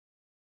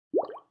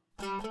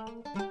Ladies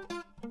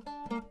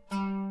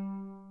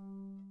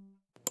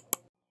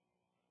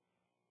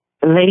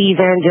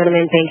and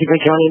gentlemen, thank you for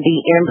joining the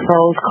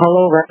MPRO's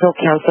Colorectal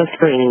Cancer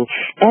Screening,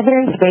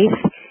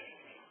 Evidence-Based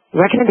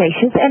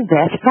Recommendations and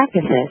Best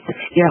Practices.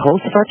 Your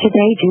host for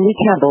today, Julie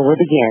Campbell,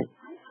 will begin.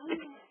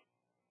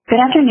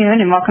 Good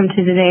afternoon and welcome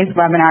to today's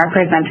webinar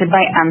presented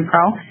by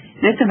MPRO.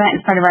 This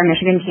event is part of our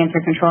Michigan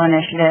Cancer Control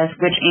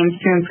Initiative, which aims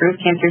to improve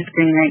cancer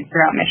screening rates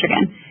throughout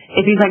Michigan.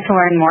 If you'd like to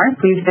learn more,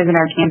 please visit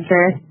our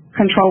cancer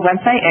control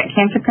website at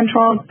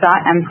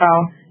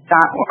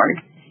cancercontrol.mpro.org.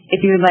 If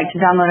you would like to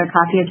download a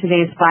copy of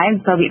today's slides,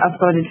 they'll be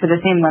uploaded to the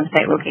same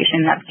website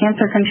location. That's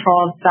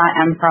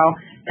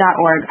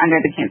cancercontrol.mpro.org under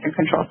the Cancer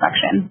Control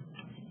section.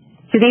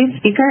 Today's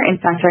speaker is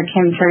Dr.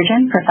 Kim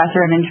Turgeon,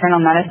 Professor of Internal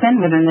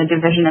Medicine within the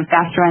Division of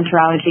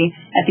Gastroenterology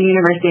at the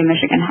University of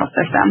Michigan Health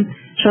System.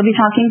 She'll be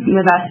talking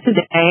with us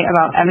today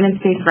about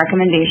evidence-based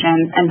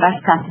recommendations and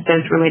best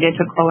practices related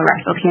to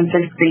colorectal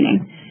cancer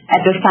screening.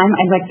 At this time,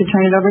 I'd like to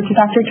turn it over to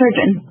Dr.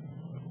 Turgeon.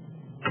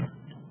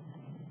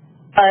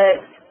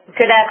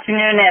 Good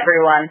afternoon,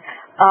 everyone.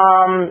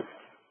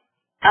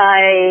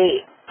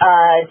 I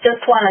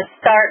just want to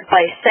start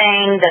by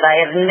saying that I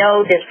have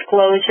no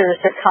disclosures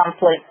or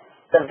conflicts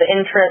of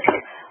interest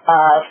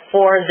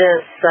for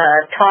this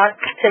talk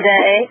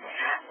today.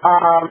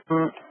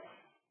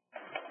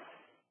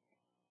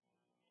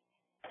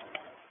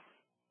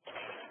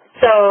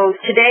 So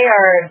today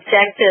our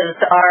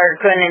objectives are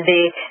going to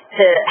be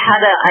to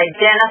how to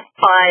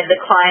identify the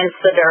clients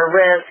that are at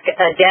risk,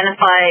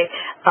 identify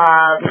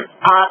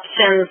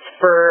options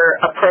for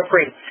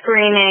appropriate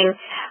screening,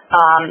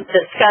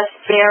 discuss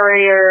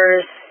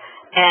barriers,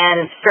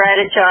 and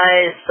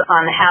strategize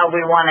on how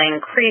we want to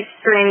increase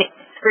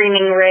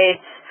screening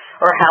rates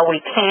or how we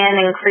can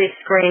increase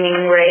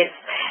screening rates,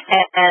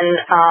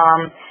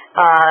 and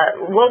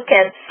look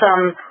at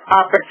some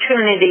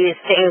opportunities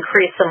to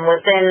increase them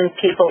within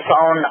people's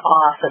own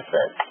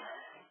offices.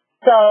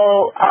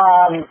 So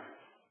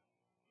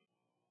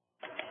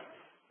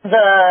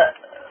the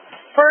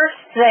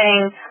first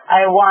thing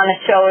I want to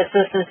show is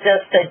this is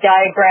just a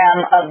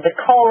diagram of the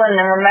colon,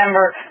 and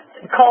remember,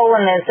 the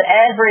colon is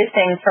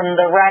everything from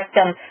the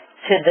rectum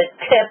to the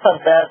tip of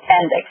the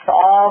appendix.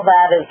 All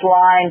that is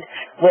lined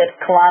with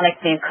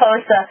colonic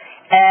mucosa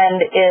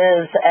and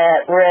is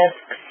at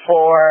risk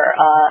for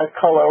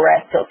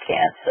colorectal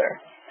cancer.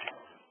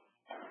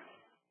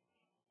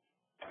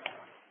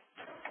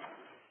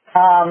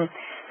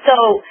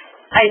 So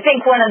I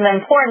think one of the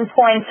important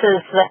points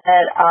is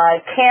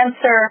that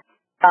cancer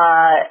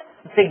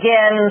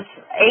begins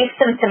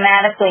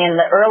asymptomatically in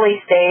the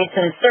early stage,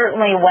 and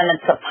certainly when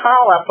it's a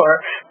polyp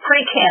or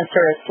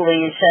precancerous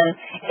lesion,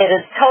 it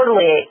is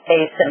totally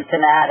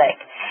asymptomatic.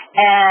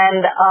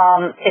 And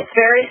it's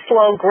very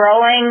slow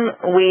growing.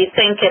 We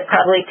think it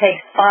probably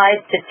takes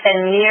 5 to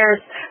 10 years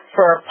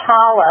for a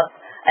polyp,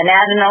 an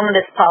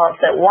adenomatous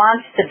polyp that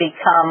wants to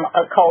become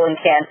a colon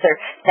cancer,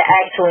 to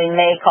actually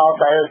make all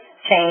those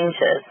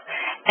changes.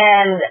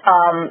 And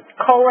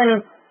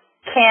colon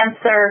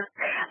cancer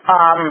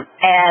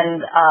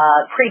and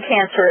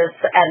precancerous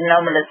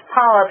adenomatous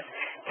polyps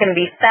can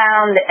be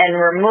found and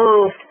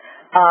removed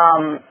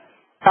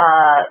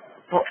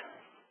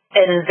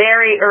in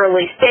very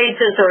early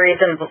stages or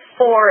even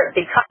before it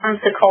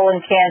becomes a colon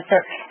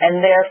cancer,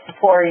 and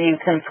therefore you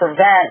can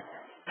prevent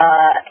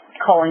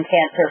colon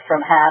cancer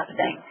from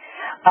happening.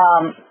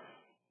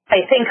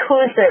 I think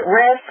who's at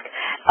risk?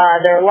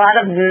 There are a lot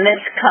of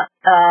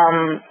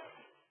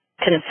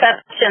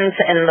misconceptions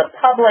in the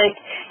public.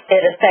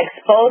 It affects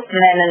both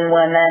men and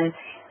women.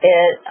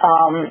 It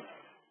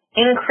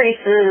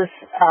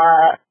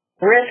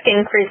risk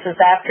increases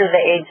after the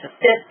age of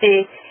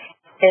 50.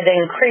 It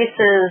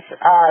increases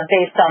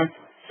based on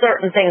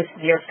certain things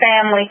in your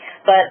family,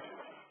 but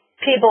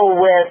people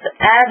with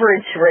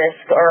average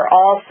risk are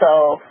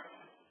also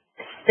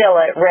still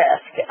at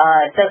risk.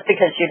 Just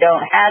because you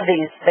don't have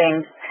these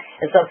things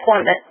is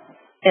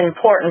an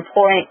important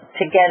point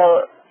to get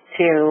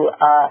to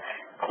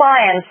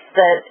clients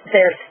that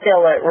they're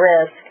still at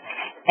risk.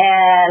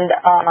 And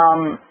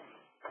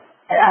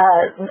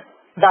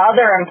the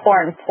other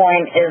important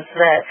point is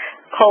that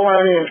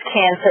colon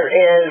cancer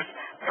is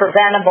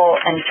preventable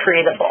and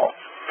treatable.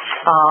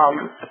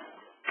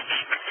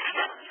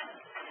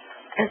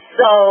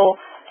 So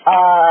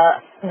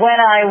when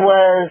I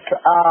was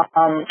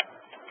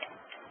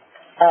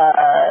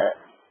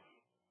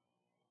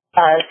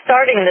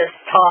starting this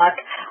talk,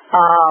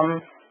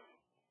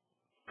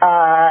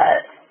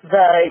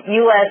 the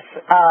U.S.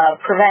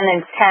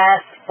 Preventive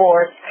Task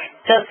Force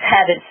just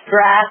had its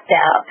draft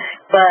out,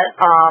 but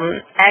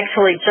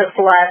actually just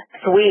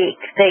last week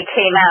they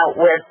came out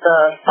with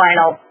the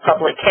final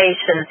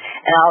publication,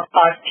 and I'll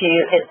talk to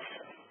you, it's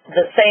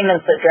the same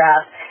as the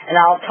draft, and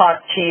I'll talk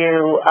to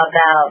you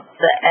about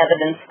the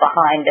evidence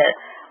behind it.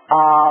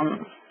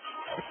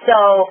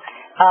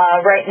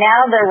 Right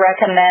now they're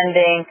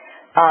recommending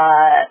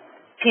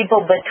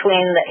people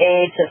between the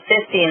age of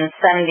 50 and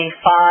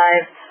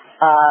 75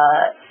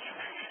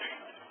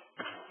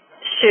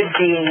 should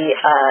be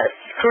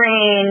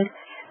screened,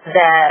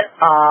 that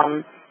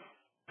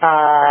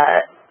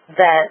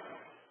that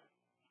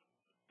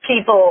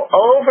people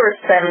over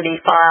 75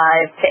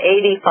 to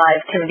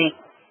 85 can be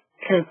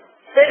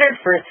considered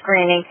for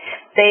screening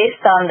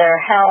based on their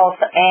health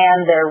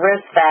and their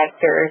risk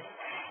factors.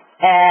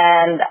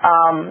 And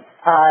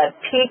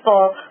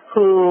people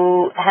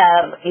who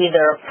have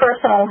either a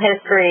personal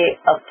history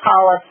of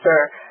polyps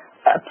or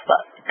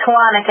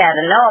colonic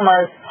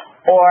adenomas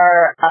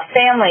or a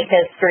family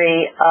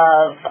history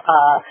of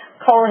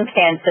colon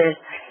cancers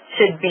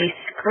should be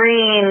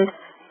screened,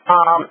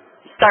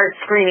 start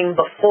screening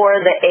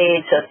before the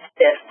age of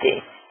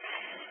 50.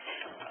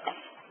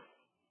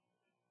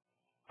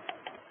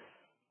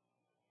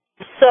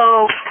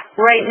 So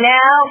right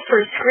now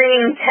for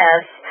screening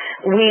tests,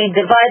 we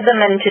divide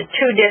them into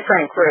two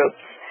different groups.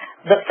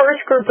 The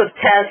first group of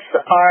tests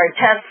are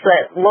tests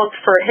that look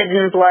for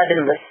hidden blood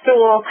in the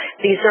stool.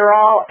 These are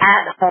all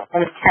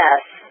at-home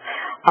tests.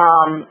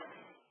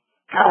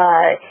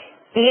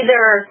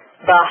 Either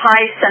the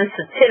high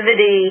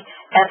sensitivity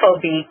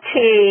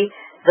FOBT,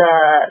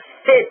 the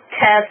FIT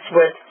tests,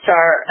 which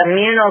are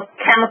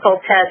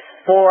immunochemical tests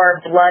for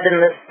blood in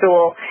the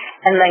stool,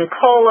 and then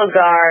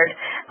Cologuard,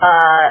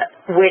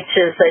 which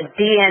is a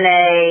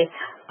DNA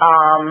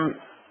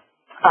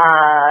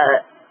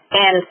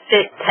and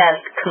FIT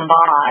test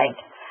combined.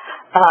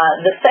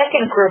 The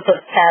second group of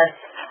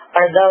tests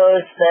are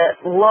those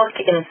that look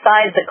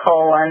inside the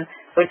colon,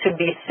 which would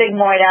be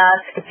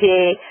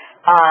sigmoidoscopy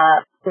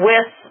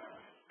with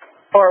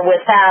or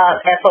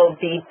without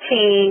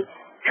FOBT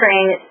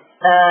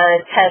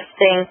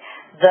testing.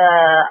 The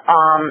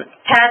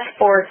task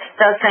force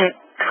doesn't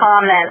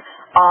comment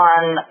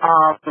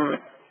on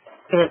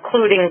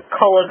including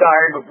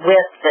Cologuard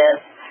with this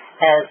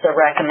as a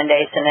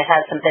recommendation. It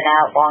hasn't been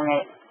out long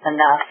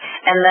enough.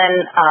 And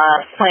then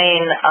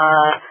plain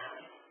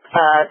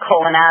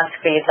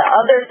colonoscopy. The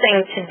other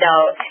thing to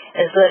note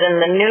is that in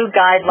the new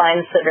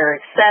guidelines that are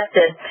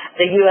accepted,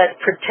 the U.S.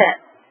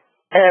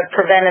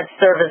 Preventive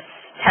Service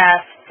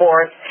Task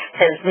Force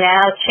has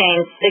now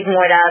changed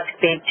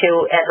sigmoidoscopy to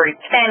every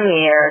 10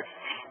 years,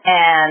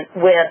 and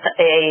with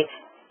a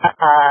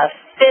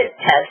FIT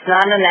test,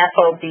 not an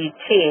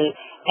FOBT,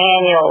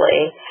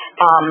 annually.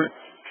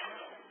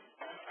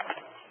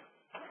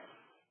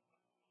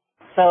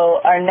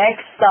 So our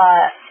next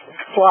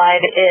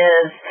slide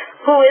is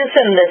who is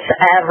in this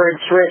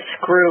average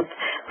risk group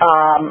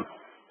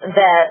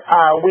that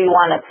we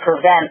want to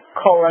prevent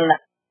colon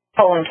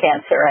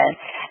cancer in.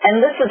 And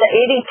this is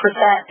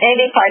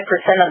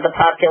 85% of the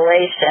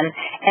population,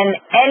 and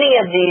any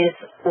of these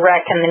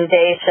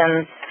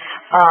recommendations,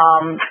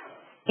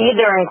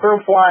 either in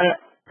group 1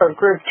 or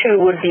group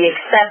 2, would be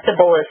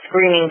acceptable as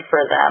screening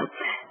for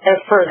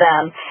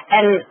them.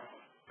 And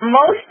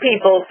most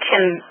people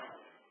can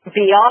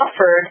be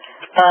offered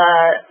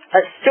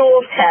a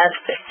stool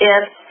test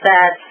if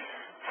that's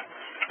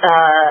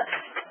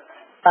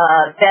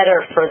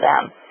better for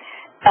them.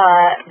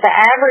 The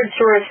average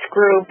risk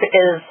group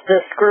is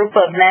this group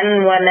of men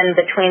and women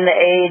between the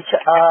age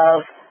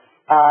of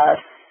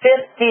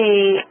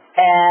 50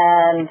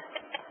 and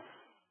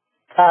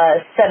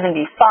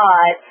 75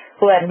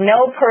 who have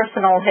no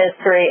personal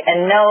history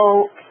and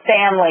no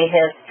family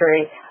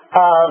history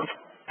of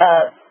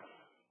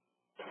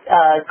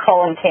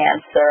colon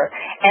cancer,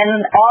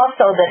 and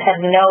also that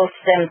have no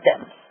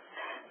symptoms.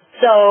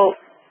 So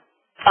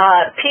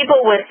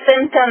people with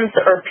symptoms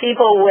or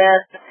people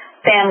with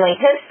family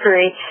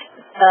history,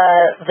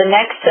 the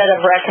next set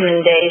of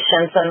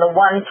recommendations and the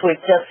ones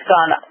we've just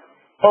gone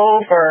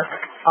over,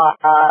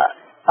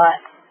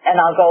 and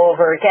I'll go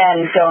over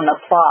again, don't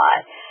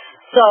apply.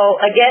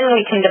 So again,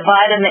 we can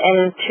divide them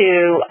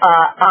into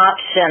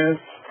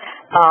options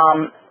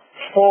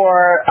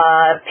for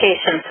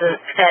patients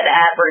at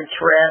average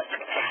risk.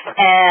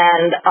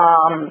 And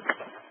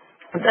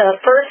the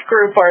first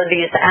group are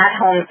these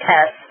at-home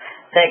tests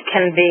that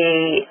can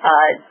be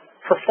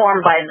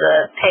performed by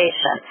the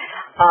patient.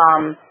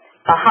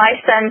 A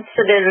high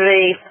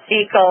sensitivity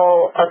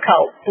fecal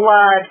occult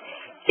blood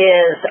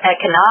is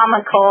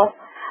economical.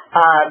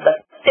 The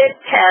FIT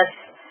test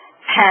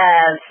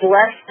has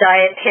less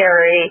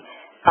dietary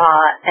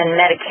and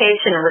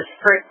medication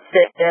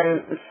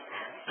restrictions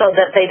so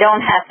that they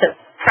don't have to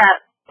prep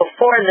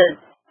before the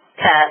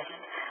test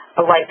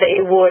like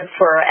they would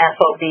for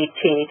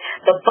FOBT.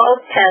 But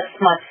both tests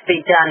must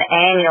be done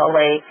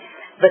annually.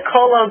 The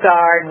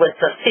Cologuard with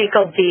the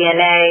fecal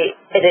DNA,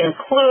 it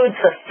includes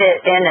a FIT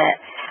in it,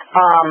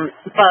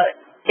 but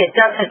it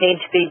doesn't need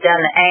to be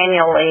done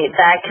annually.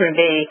 That can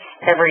be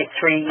every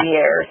 3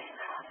 years.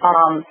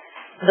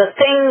 The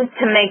thing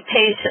to make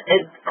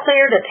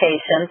clear to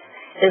patients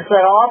is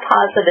that all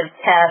positive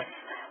tests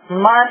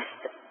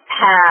must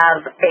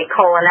have a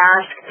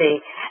colonoscopy,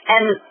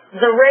 and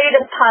the rate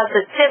of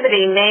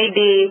positivity may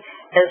be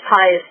as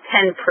high as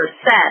 10%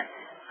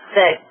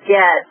 that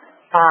get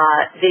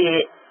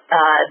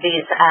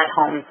these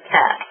at-home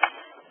tests.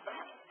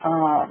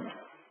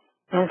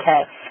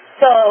 Okay,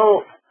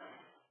 so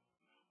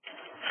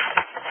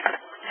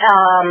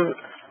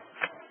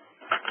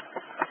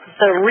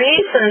the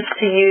reasons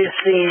to use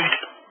these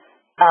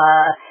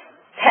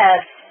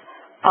tests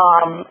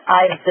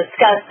I've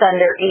discussed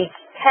under each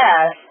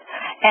test,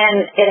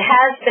 and it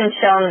has been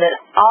shown that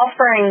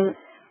offering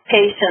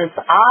patients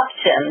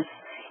options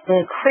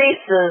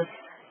increases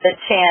the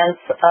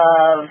chance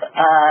of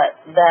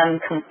them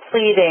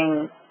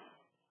completing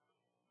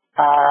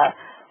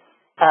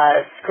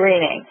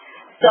screening.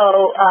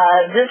 So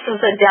this is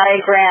a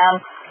diagram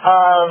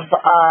of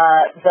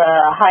the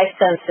high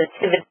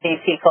sensitivity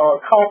fecal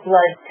occult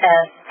blood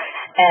test,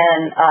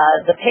 and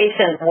the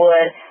patient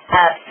would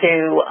have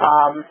to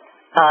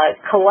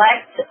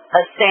collect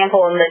a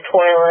sample in the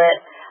toilet,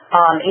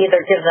 either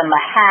give them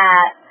a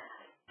hat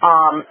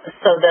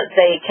so that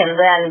they can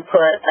then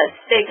put a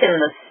stick in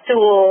the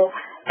stool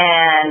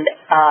and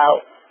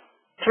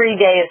 3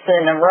 days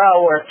in a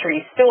row or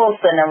 3 stools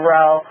in a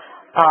row,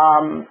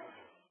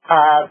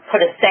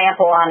 put a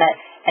sample on it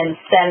and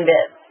send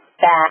it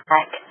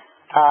back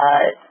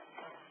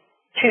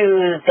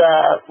to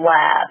the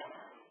lab.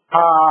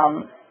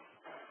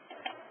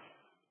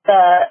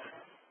 The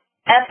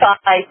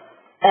FI,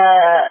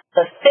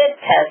 the FIT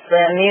test,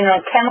 the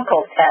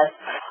immunochemical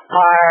tests,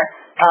 are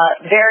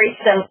very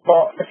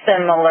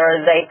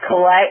similar. They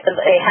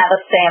have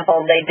a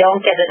sample. They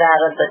don't get it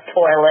out of the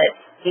toilet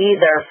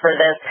either for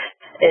this.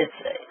 It's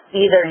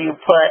either you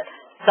put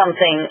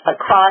something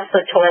across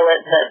the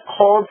toilet that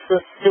holds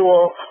the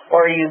stool,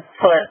 or you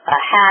put a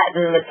hat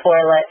in the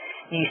toilet.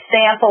 You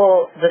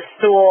sample the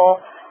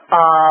stool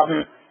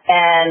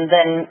and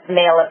then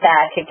mail it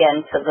back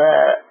again to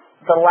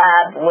the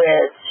lab,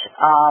 which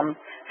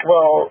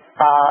will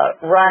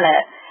run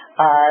it.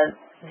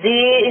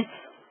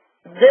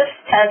 This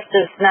test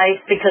is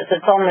nice because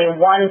it's only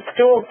one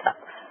stool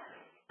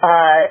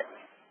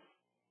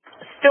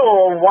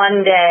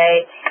one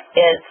day.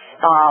 It's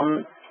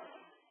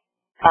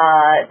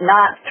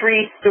not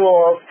 3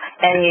 stools,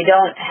 and you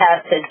don't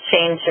have to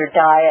change your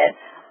diet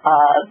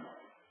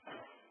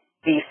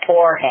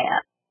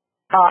beforehand.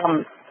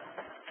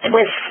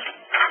 With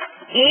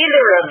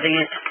either of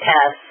these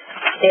tests,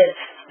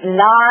 it's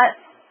not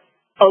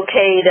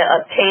okay to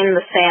obtain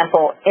the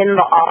sample in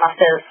the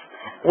office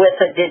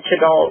with a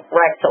digital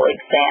rectal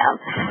exam.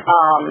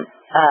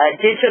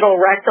 Digital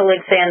rectal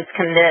exams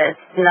can miss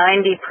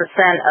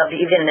 90% of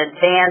even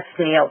advanced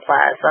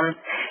neoplasms.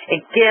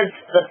 It gives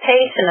the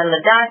patient and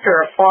the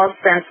doctor a false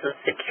sense of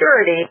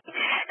security,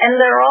 and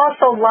there are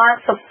also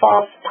lots of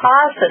false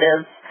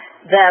positives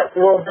that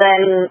will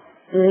then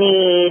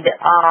need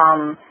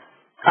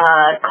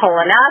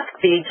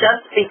colonoscopy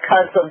just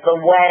because of the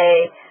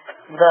way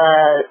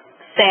the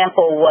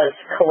sample was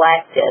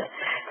collected.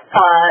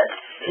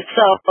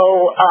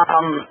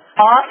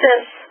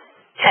 Office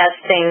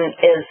testing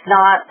is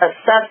not a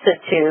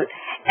substitute.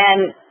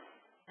 And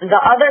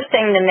the other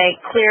thing to make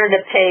clear to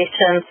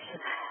patients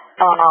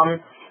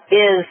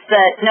is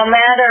that no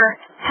matter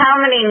how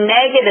many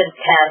negative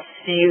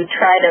tests you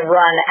try to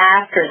run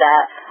after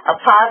that, a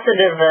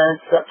positive is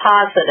a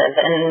positive.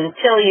 And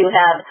until you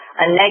have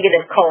a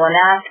negative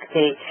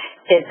colonoscopy,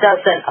 it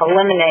doesn't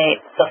eliminate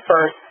the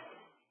first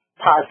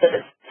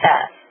positive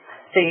test.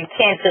 So you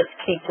can't just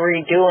keep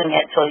redoing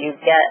it till you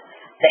get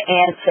the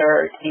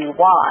answer you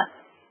want.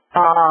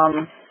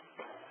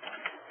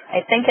 I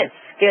think it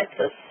skipped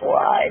a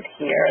slide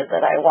here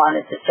that I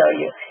wanted to show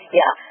you.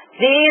 Yeah,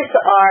 these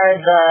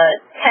are the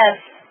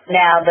tests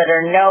now that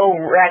are no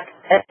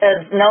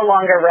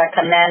longer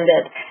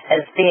recommended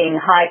as being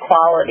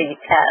high-quality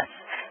tests.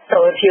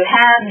 So if you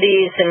have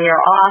these in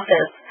your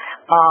office,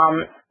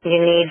 you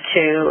need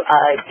to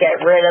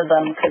get rid of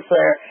them because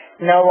they're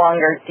no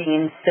longer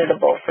deemed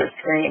suitable for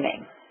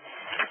screening.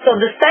 So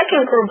the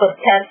second group of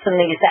tests in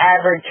these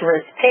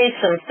average-risk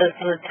patients is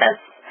the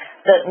tests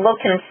that look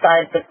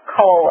inside the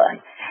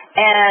colon.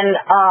 And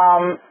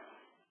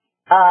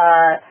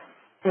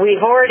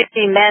we've already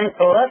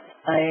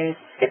I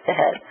skipped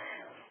ahead.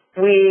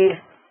 We've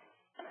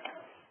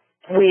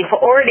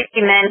already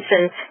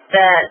mentioned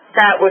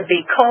that would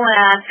be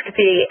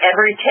colonoscopy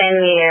every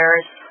 10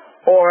 years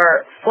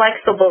or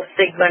flexible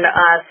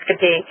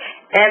sigmoidoscopy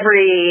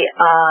every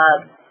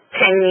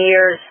 10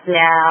 years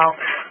now,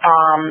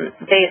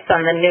 based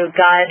on the new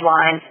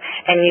guidelines.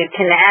 And you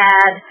can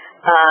add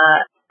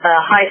a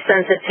high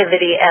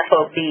sensitivity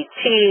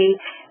FOBT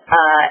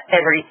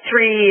every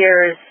 3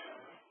 years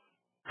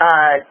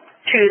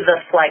to the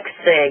Flex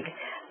Sig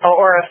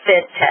or a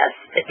FIT test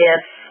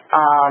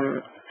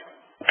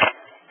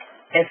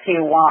if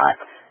you want.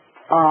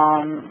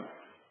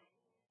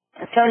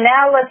 So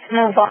now let's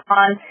move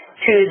on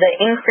to the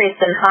increase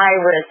in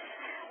high-risk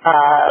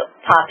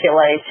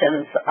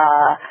populations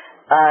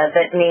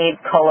that need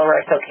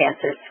colorectal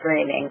cancer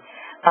screening.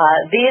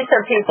 These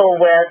are people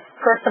with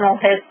personal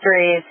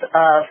histories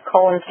of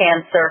colon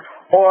cancer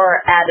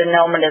or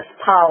adenomatous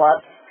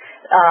polyps.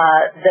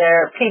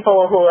 They're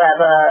people who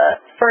have a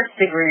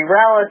first-degree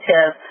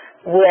relative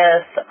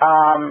with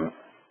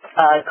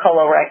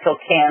colorectal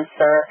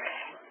cancer.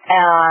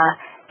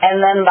 And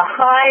then the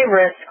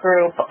high-risk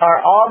group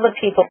are all the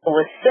people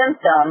with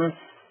symptoms,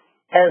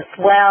 as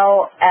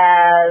well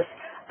as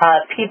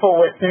people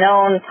with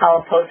known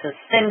polyposis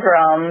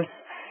syndromes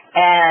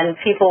and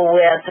people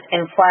with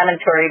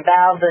inflammatory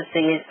bowel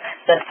disease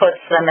that puts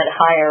them at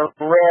higher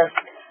risk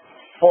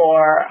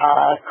for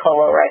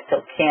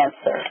colorectal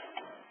cancer.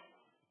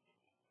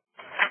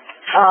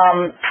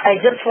 I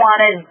just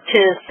wanted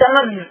to, some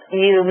of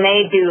you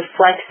may do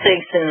flex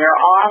figs in your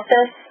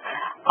office,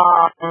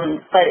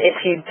 but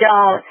if you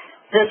don't,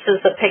 this is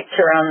a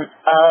picture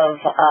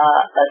of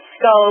a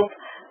scope.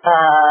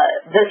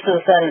 This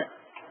is an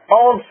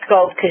old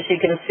scope because you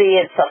can see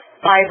it's a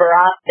fiber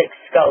optic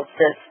scope,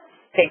 this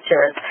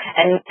picture.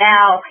 And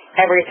now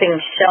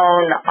everything's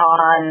shown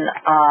on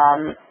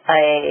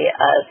a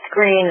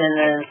screen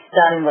and is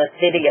done with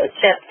video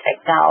chip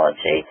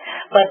technology.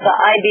 But the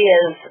idea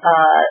is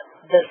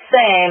the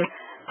same.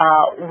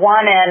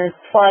 One end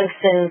plugs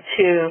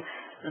into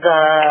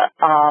the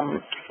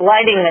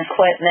lighting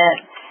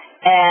equipment,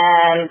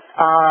 and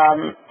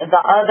the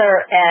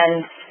other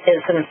end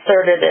is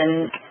inserted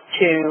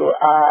into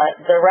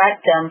the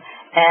rectum,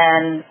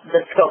 and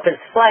the scope is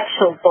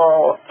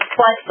flexible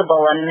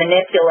and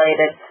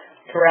manipulated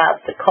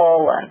throughout the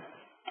colon.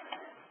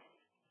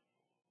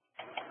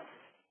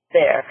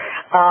 There.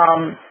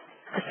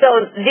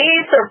 So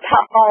these are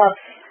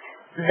polyps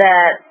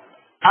that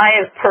I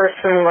have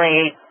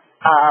personally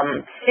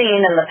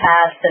seen in the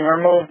past and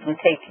removed and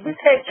taken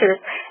pictures.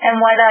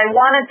 And what I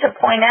wanted to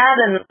point out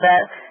is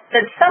that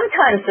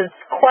sometimes it's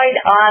quite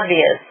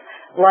obvious,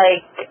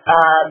 like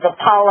the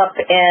polyp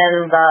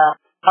in the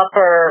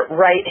upper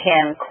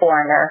right-hand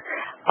corner,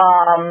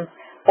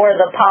 or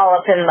the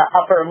polyp in the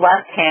upper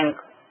left-hand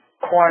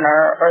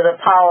corner, or the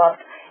polyp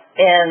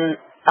in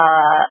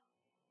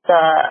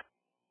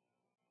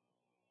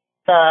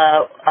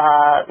the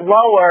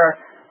lower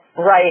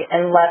right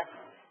and left,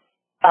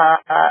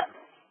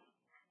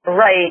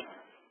 right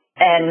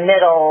and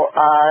middle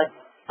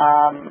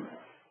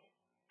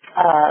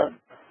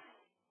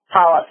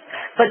polyps.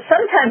 But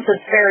sometimes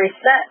it's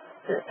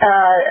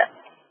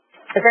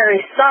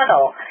very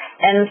subtle.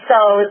 And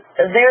so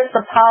there's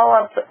the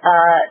polyp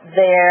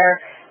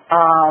there.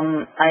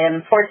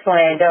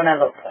 Unfortunately, I don't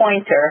have a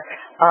pointer.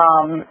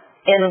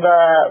 In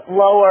the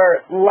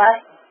lower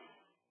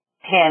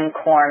left-hand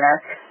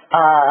corner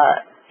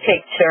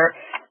picture,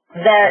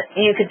 that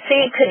you could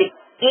see could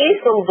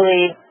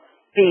easily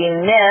be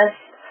missed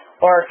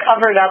or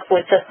covered up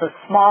with just a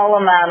small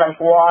amount of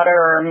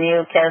water or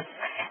mucus.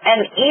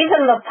 And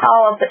even the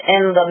polyp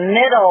in the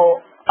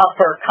middle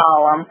upper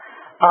column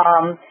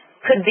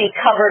could be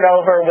covered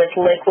over with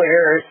liquid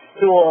or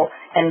stool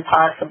and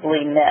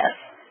possibly miss.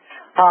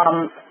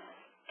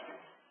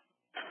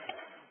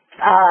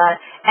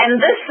 And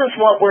this is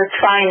what we're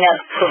trying to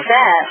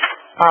prevent,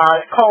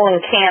 colon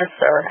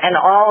cancer, and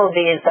all of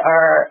these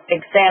are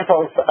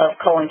examples of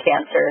colon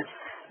cancers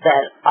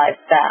that I've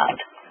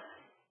found.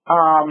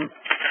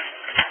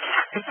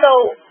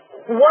 So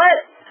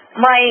what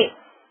might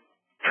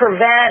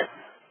prevent,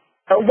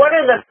 what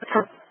are the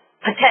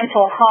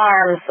potential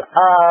harms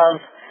of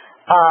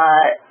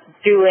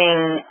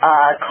doing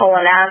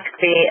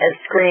colonoscopy as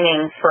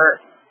screening for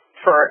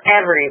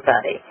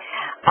everybody?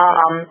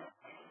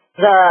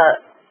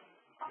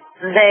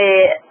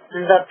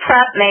 The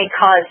prep may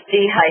cause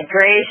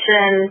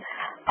dehydration.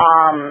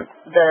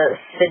 The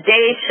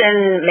sedation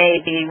may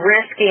be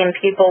risky in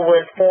people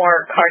with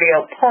more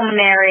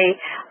cardiopulmonary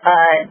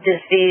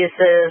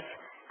diseases.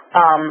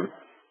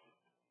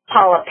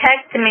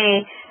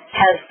 Polypectomy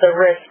has the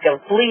risk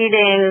of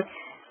bleeding.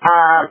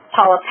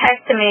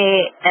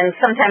 Polypectomy and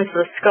sometimes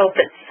the scope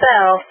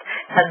itself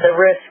have the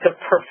risk of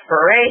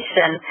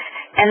perforation.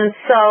 And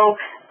so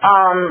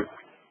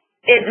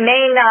it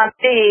may not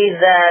be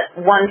that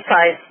one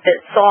size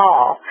fits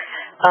all.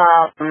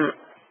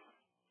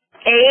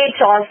 Age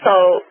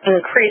also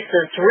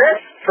increases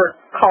risk for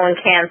colon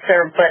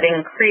cancer, but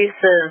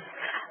increases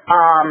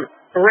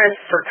risk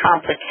for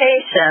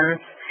complications.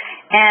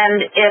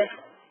 And if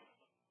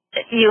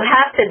you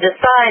have to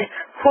decide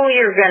who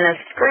you're going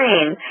to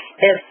screen,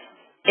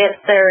 if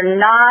they're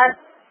not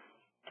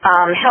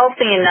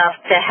healthy enough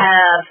to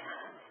have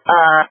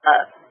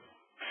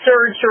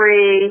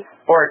surgery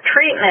or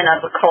treatment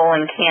of a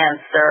colon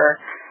cancer,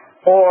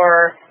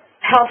 or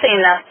healthy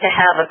enough to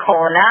have a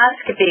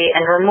colonoscopy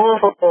and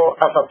removal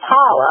of a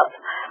polyp,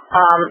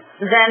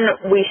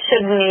 then we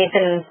shouldn't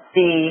even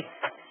be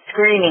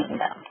screening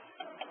them.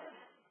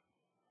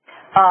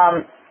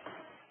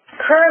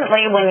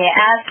 Currently, when you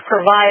ask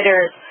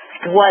providers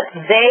what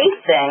they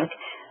think,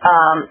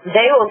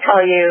 they will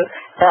tell you,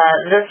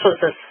 this was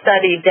a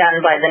study done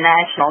by the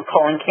National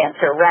Colon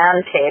Cancer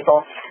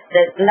Roundtable,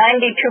 that 92%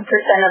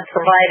 of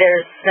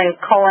providers think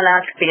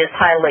colonoscopy is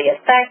highly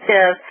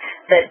effective,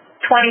 that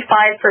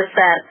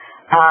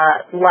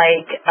 25%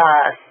 like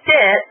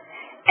SIT,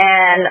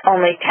 and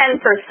only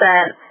 10%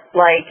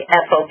 like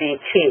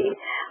FOBT.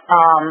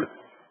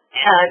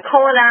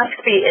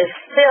 Colonoscopy is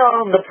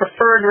still the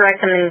preferred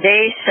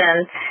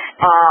recommendation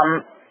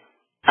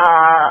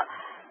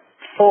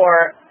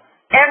for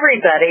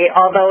everybody,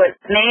 although it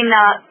may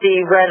not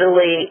be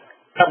readily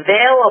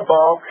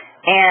available,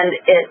 and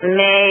it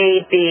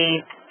may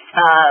be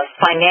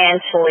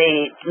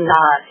financially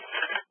not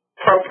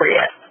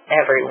appropriate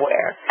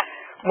everywhere.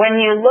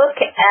 When you look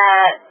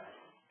at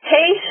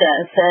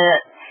patients,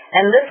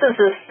 and this is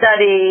a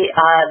study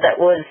that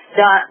was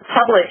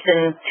published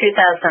in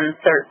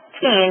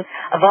 2013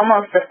 of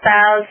almost 1,000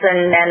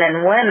 men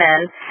and women,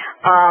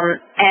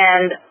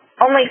 and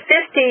only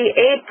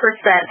 58%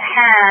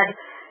 had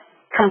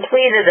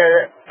completed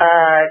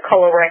a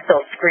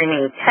colorectal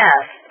screening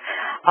test.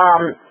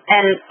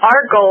 And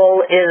our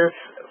goal is,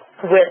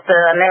 with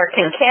the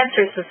American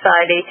Cancer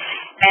Society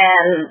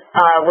and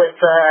with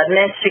the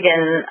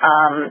Michigan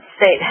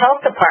State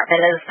Health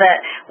Department, is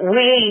that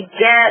we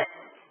get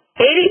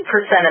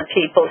 80% of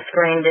people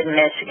screened in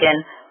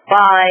Michigan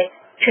by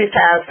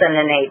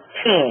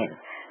 2018.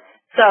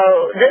 So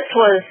this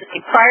was,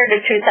 prior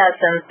to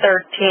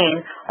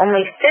 2013,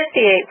 only 58%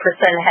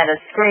 had a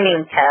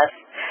screening test.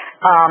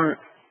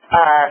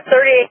 38%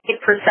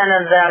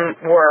 of them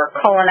were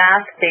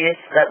colonoscopies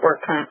that were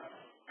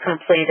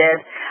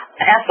completed.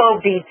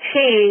 FOBT,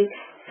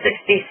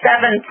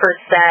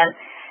 67%.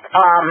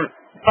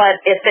 But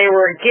if they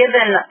were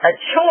given a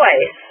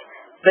choice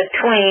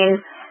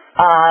between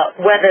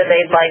whether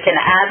they'd like an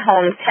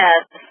at-home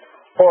test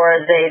or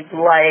they'd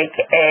like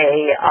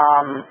a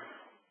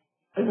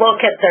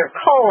look at their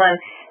colon,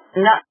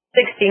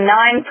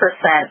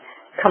 69%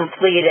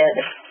 completed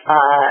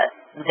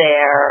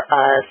their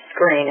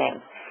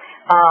screening.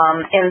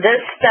 In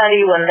this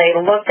study, when they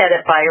looked at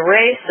it by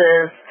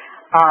races,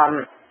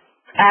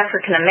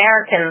 African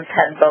Americans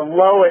had the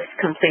lowest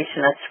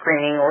completion of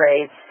screening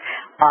rates.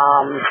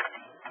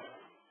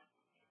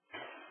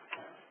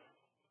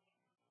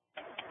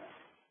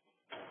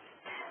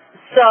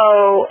 So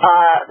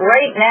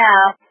right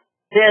now,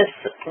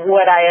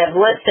 what I have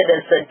listed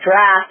as a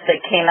draft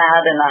that came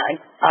out in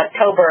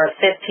October of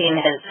 15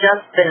 has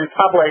just been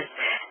published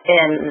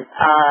in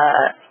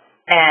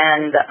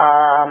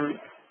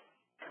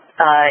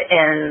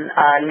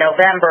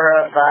November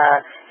of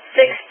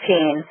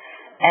 16,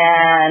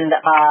 and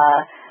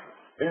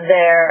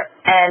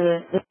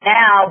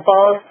now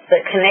both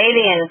the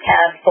Canadian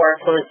task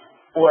force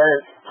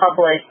was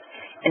published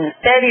in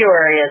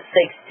February of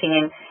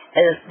 16,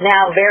 is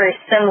now very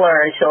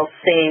similar, as you'll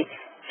see,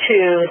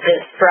 to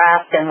this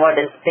draft and what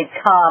has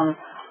become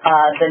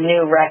the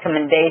new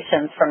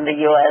recommendations from the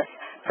U.S.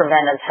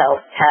 Preventive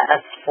Health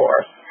Task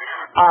Force.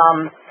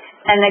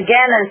 And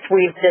again, as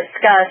we've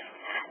discussed,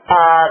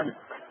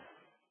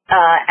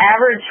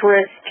 average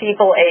risk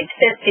people aged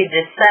 50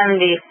 to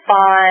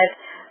 75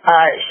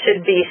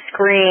 should be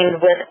screened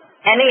with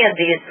any of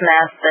these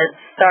methods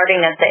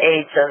starting at the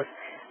age of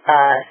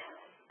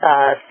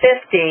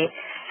 50.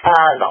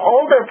 The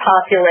older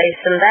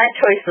population, that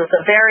choice is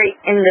a very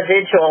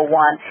individual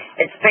one.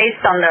 It's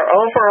based on their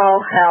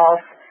overall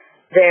health,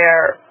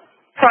 their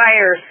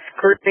prior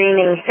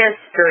screening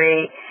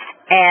history,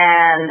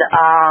 and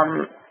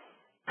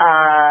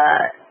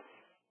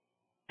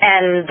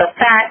the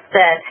fact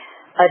that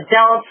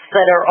adults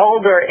that are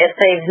older, if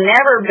they've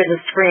never been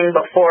screened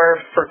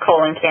before for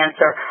colon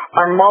cancer,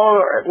 are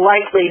more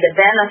likely to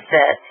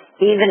benefit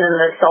even in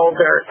this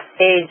older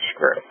age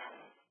group.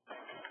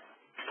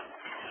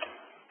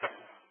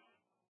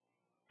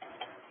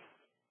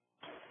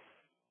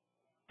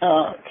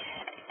 Okay.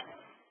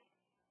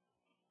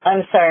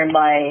 I'm sorry,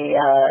 my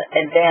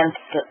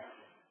advanced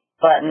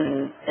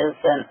button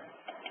isn't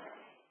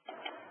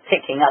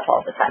picking up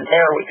all the time.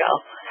 There we go.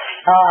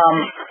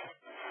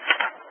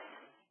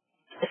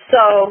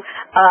 So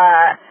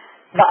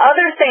the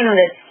other thing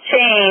that's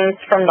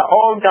changed from the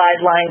old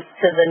guidelines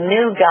to the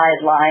new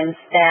guidelines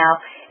now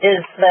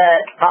is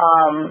that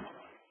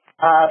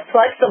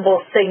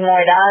flexible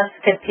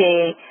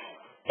sigmoidoscopy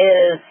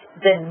is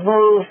been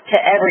moved to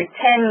every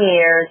 10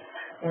 years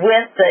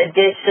with the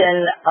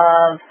addition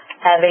of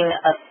having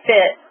a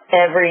fit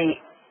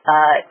every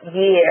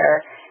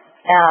year.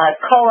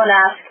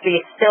 Colonoscopy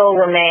still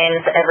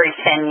remains every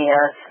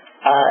 10-year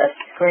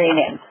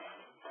screening.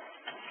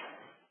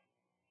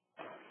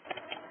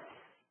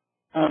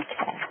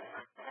 Okay.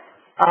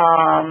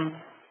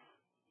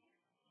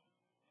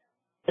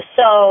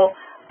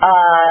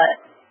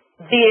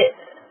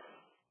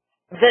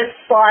 This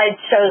slide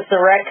shows the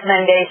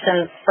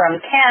recommendations from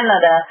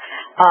Canada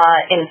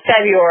in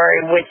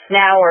February, which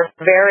now are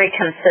very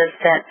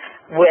consistent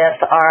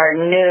with our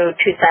new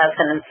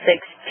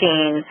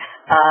 2016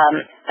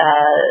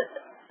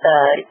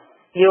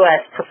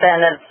 U.S.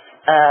 Preventive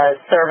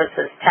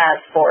Services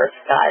Task Force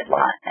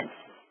guidelines.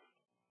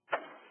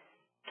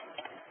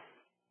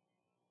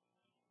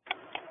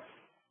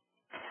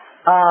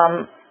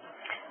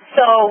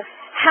 So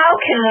how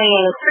can we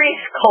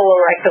increase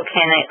colorectal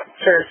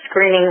cancer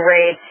screening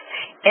rates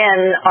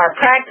in our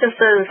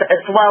practices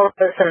as well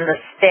as in the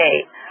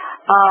state?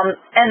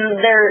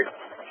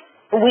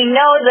 We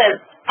know that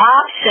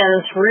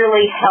options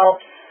really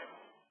helps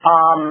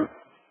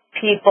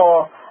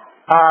people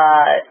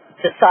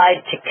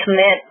decide to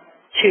commit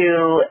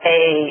to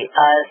a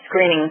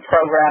screening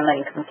program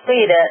and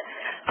complete it,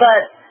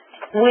 but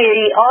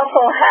we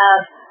also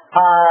have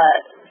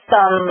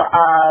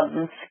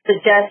some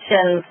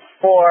suggestions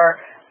for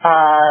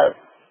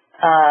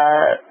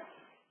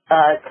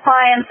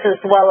clients as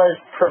well as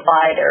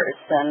providers,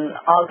 and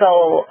I'll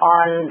go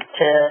on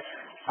to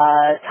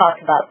talk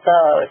about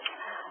those.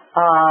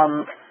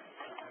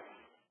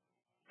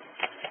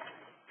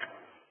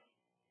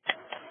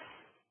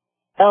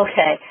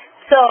 Okay,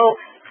 so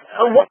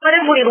what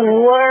have we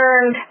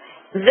learned?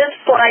 This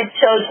slide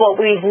shows what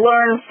we've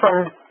learned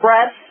from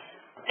breast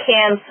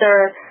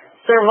cancer,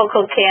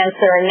 cervical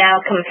cancer, and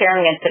now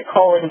comparing it to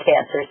colon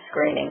cancer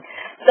screening.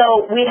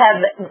 So we have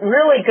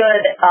really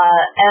good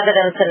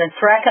evidence, and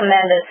it's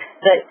recommended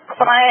that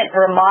client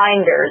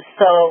reminders,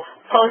 so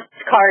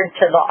postcard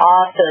to the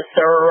office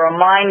or a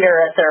reminder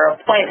at their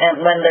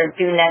appointment when they're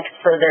due next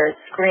for their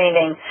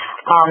screening,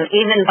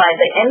 even by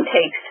the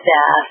intake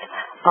staff,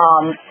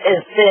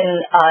 has been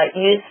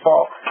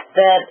useful.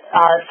 That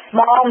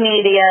small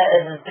media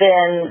has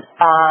been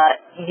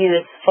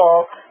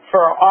useful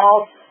for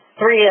all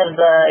three of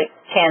the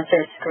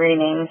cancer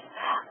screenings.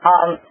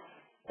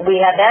 We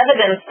have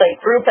evidence that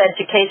group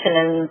education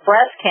in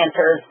breast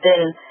cancer has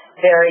been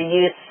very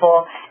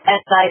useful, and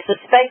I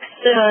suspect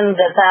soon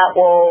that that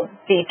will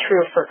be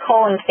true for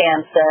colon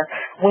cancer.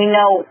 We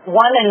know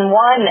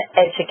one-on-one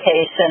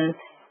education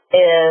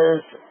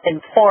is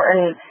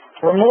important.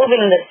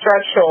 Removing the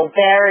structural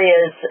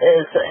barriers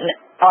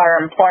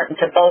are important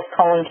to both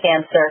colon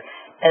cancer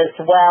as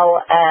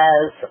well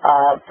as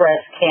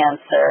breast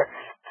cancer.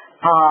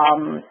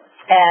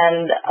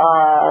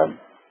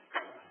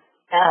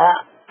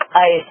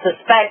 I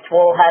suspect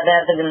we'll have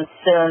evidence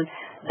soon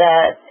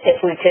that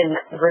if we can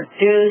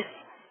reduce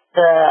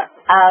the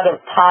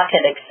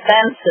out-of-pocket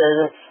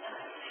expenses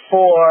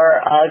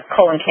for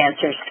colon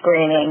cancer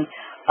screening,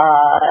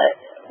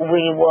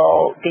 we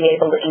will be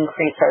able to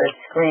increase our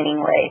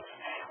screening rates.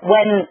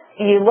 When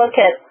you look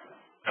at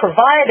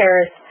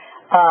providers,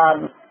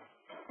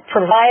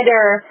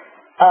 provider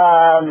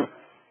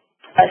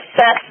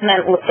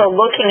assessment, so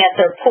looking at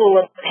their pool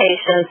of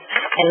patients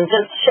and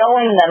just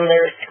showing them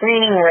their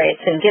screening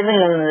rates and giving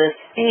them this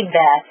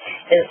feedback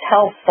is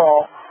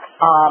helpful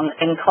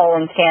in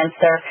colon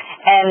cancer,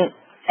 and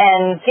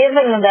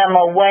giving them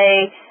a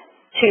way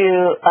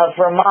of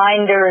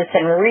reminders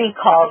and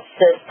recall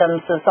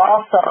systems is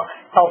also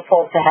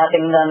helpful to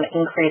having them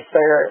increase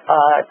their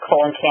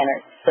colon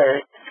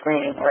cancer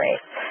screening rate.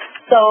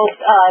 So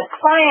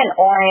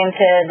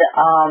client-oriented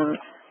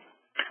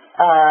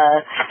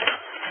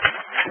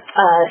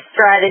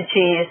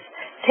strategies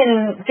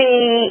can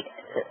be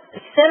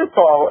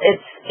simple.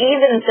 It's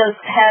even just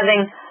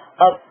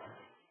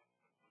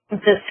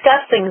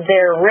discussing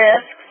their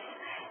risks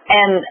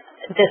and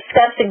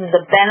discussing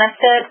the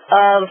benefit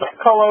of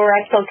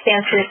colorectal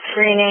cancer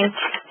screening,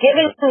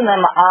 giving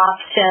them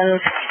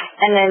options,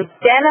 and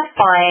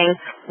identifying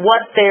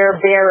what their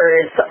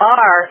barriers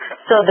are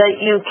so that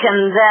you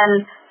can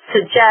then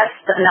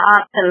suggest an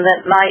option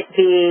that might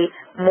be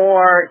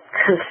more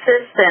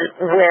consistent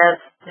with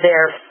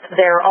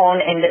their own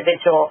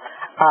individual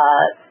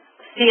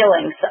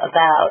feelings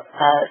about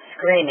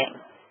screening.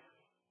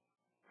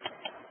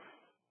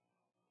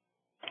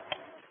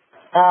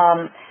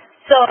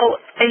 So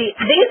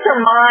these are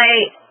my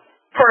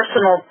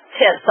personal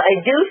tips.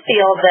 I do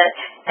feel that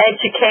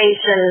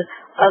education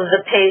of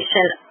the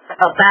patient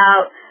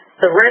about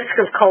the risk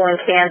of colon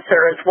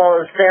cancer as well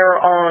as their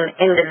own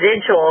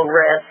individual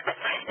risks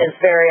is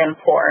very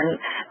important.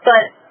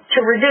 But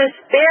to reduce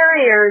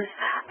barriers,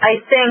 I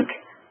think,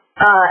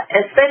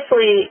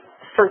 especially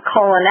for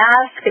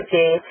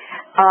colonoscopy,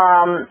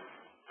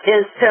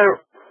 is to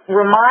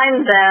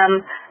remind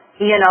them,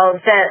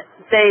 that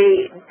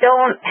they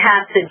don't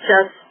have to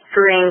just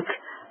drink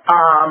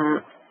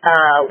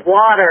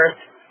water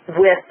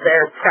with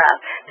their prep.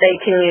 They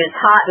can use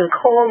hot and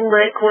cold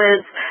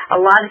liquids. A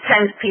lot of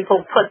times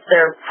people put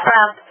their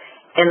prep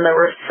in the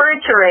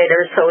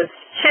refrigerator so it's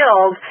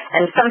chilled,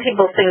 and some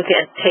people think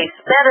it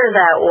tastes better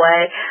that way.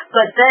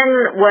 But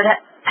then what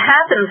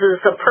happens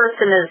is the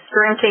person is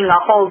drinking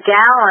a whole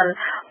gallon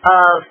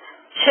of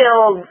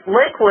chilled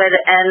liquid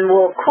and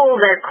will cool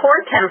their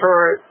core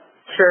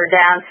temperature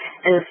down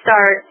and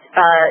start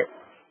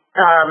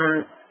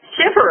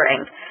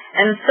shivering.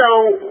 And so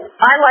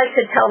I like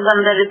to tell them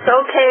that it's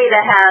okay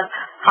to have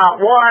hot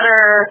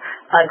water,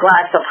 a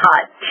glass of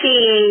hot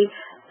tea,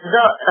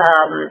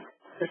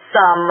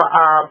 some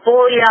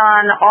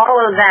bouillon, all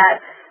of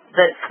that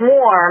that's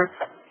warm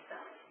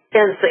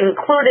is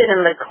included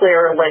in the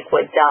clear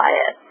liquid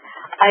diet.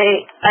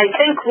 I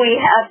think we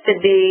have to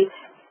be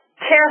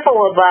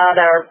careful about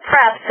our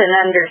preps and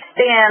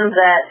understand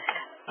that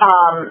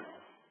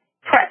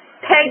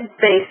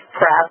peg-based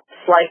preps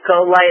like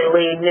Go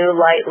Lightly, New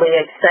Lightly,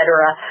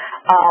 etc.,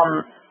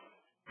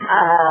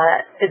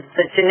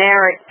 the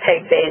generic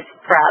peg-based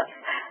preps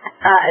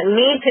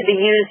need to be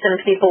used in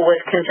people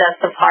with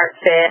congestive heart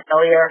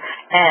failure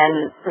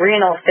and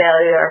renal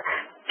failure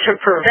to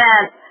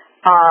prevent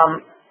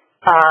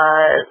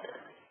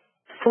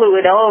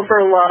fluid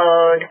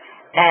overload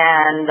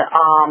and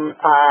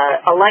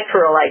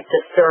electrolyte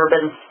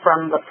disturbance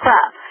from the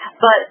prep.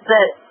 But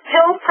the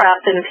pill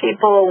prep in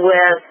people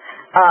with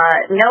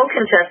no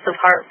congestive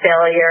heart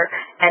failure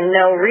and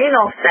no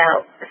renal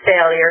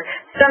failure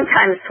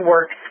sometimes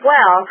works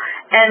well.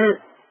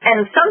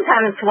 And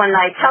sometimes when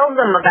I tell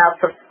them about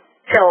the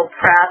pill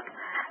prep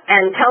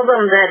and tell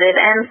them that it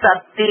ends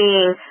up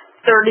being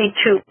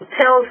 32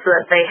 pills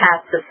that they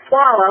have to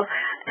swallow,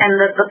 and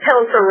that the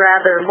pills are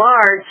rather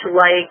large,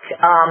 like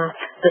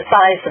the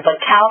size of a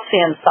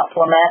calcium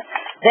supplement,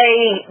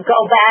 they go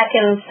back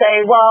and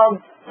say,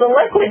 well, the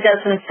liquid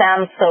doesn't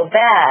sound so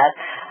bad.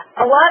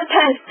 A lot of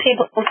times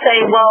people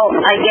say, well,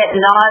 I get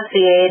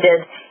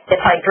nauseated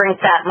if I drink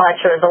that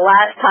much, or the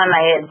last time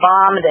I had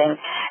vomiting.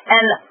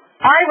 And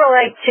I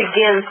like to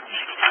give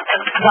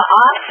the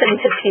option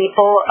to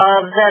people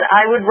that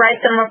I would write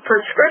them a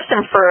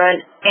prescription for an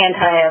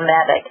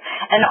antiemetic.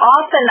 And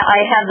often I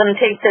have them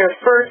take their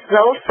first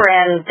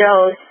Zofran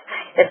dose,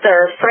 if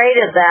they're afraid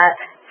of that,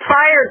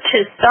 prior to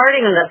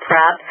starting the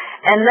prep,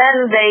 and then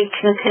they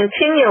can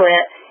continue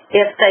it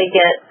if they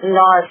get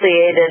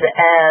nauseated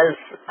as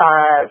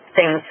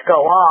things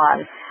go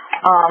on.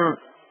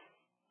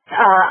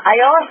 I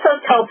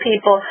also tell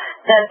people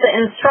that the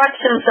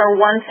instructions are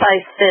one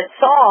size fits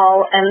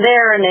all, and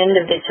they're an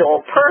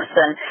individual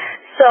person.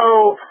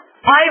 So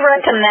I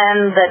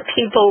recommend that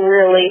people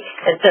really,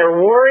 if they're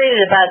worried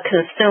about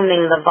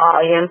consuming the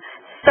volume,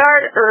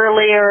 start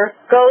earlier,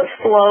 go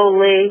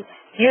slowly,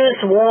 use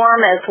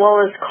warm as well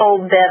as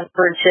cold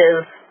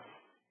beverages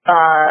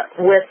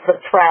with the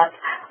prep,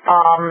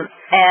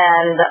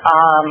 and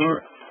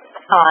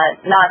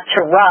not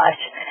to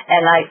rush,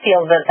 and I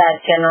feel that that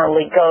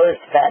generally goes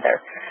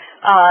better.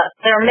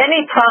 There are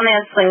many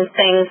promising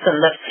things in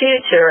the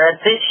future.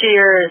 At this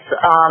year's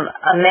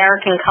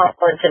American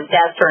College of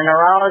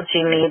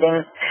Gastroenterology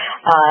meetings,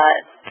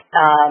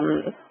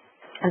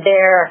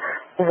 there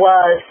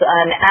was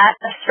an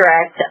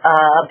abstract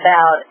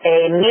about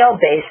a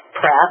meal-based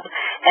prep,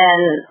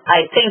 and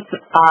I think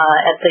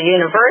at the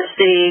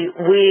university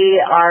we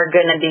are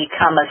going to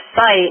become a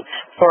site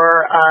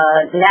for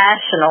a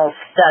national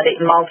study,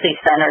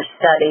 multi-center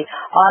study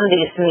on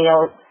these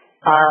meal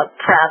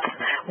preps,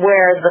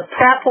 where the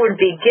prep would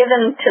be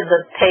given to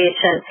the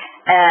patient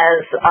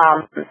as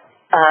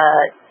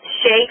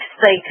shakes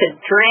they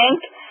could drink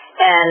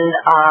and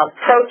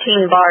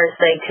protein bars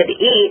they could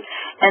eat,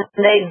 and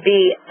they'd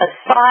be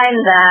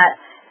assigned that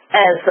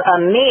as a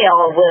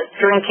meal with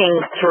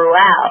drinking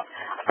throughout,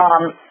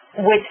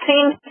 which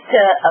seems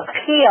to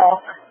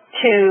appeal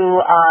to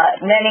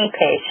many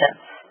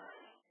patients.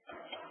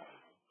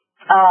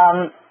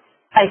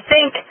 I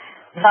think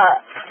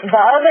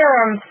the other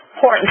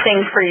important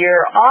thing for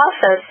your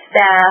office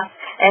staff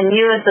and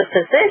you as a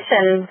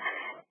physician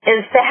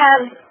is to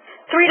have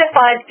 3 to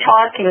 5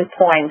 talking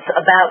points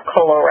about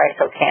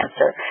colorectal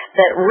cancer.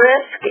 That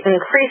risk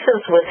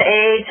increases with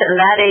age,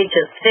 and that age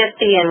is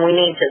 50, and we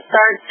need to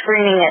start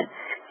screening at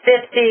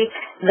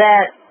 50.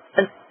 That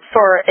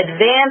for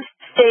advanced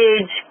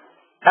stage,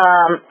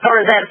 or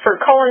that for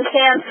colon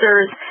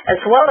cancers as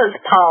well as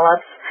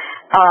polyps,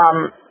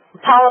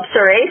 polyps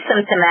are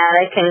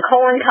asymptomatic, and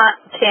colon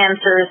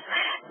cancers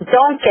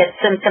don't get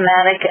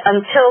symptomatic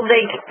until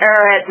they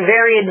are at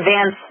very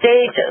advanced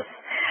stages.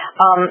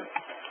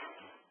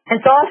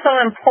 It's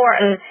also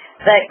important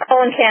that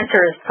colon cancer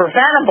is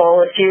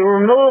preventable. If you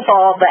remove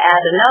all the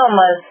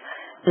adenomas,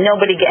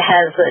 nobody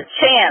has a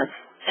chance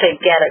to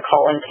get a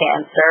colon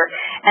cancer,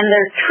 and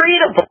they're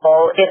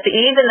treatable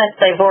even if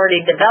they've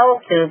already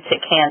developed into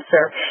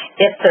cancer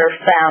if they're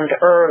found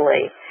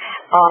early.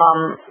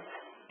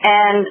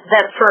 And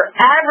that for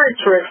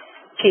average risk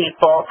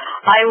people,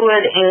 I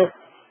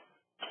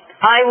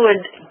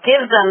would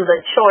give them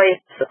the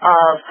choice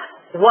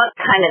of what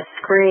kind of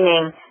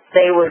screening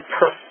they would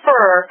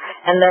prefer,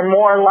 and they're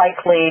more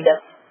likely to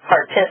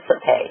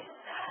participate.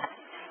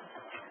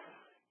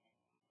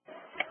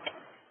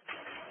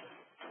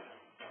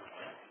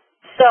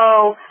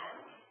 So,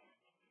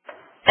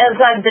 as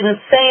I've been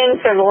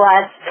saying for the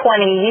last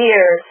 20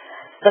 years,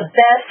 the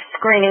best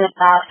screening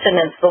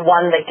option is the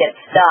one that gets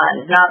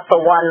done, not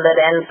the one that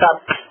ends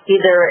up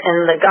either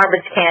in the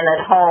garbage can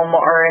at home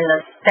or in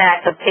a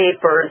stack of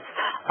papers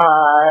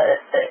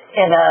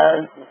in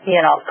a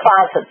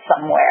closet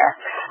somewhere.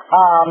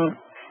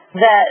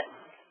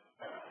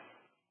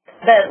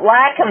 That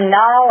lack of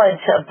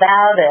knowledge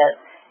about it,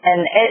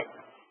 and it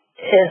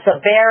is a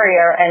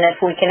barrier, and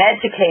if we can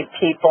educate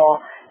people,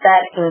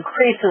 that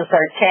increases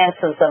our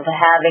chances of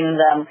having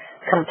them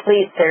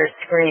complete their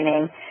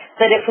screening.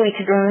 That if we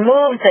could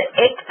remove the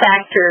ick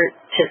factor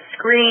to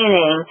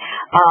screening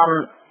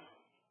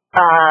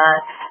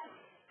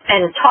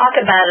and talk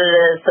about it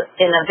as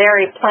in a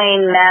very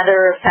plain,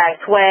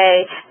 matter-of-fact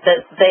way,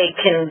 that they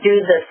can do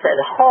this at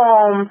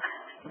home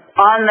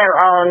on their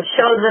own,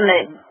 show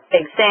them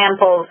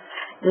examples,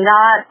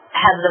 not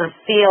have them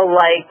feel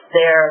like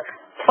they're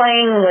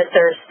playing with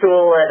their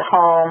stool at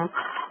home,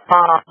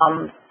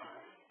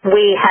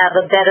 we have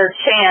a better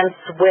chance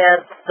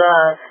with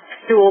the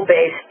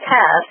stool-based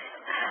tests.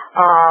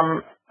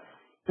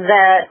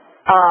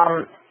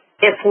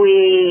 If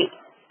we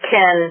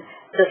can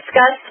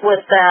discuss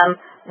with them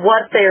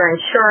what their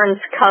insurance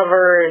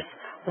covers,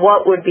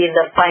 what would be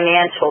the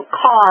financial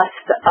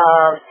cost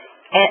of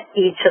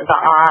each of the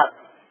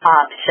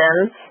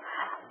options.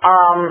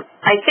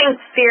 I think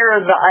fear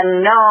of the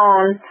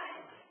unknown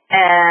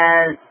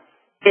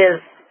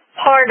is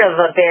part of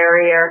a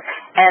barrier,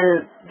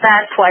 and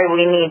that's why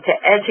we need to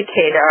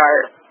educate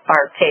our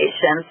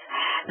patients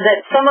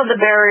that some of the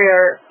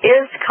barrier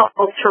is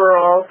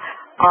cultural,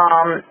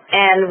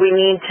 and we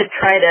need to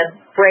try to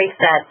break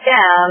that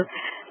down.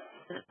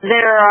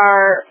 There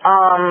are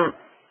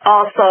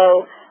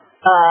also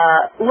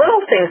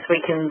little things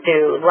we can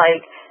do,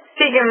 like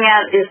figuring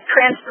out, is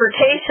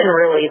transportation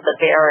really the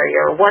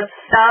barrier? What's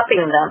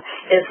stopping them?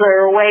 Is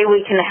there a way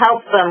we can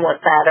help them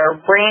with that, or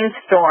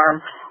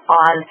brainstorm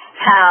on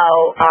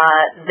how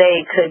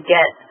they could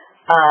get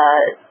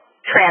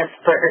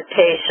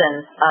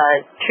transportation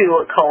to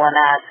a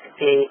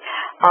colonoscopy?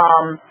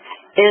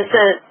 Is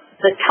it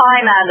the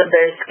time out of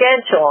their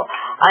schedule?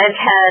 I've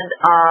had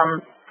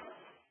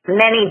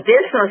many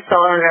business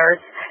owners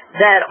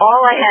that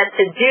all I had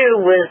to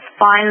do was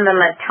find them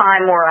a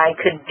time where I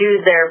could do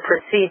their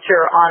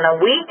procedure on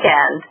a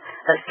weekend,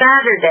 a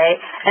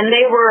Saturday, and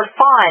they were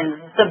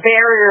fine. The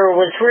barrier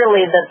was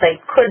really that they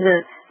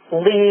couldn't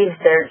leave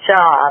their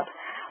job.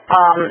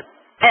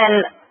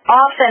 And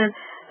often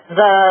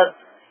the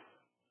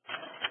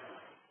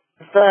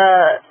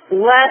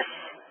less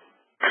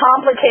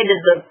complicated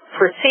the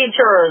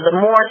procedure, or the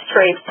more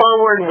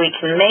straightforward we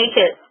can make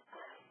it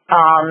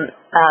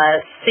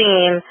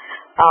seem,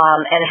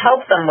 and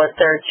help them with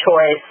their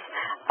choice,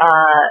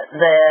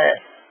 the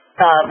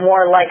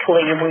more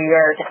likely we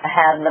are to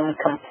have them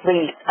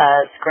complete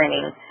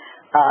screening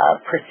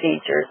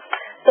procedures.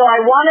 So I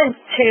wanted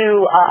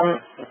to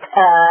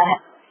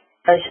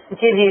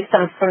give you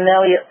some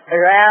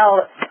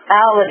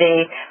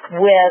familiarity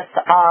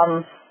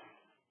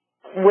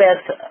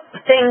with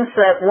things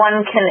that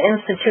one can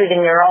institute in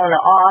your own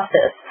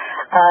office.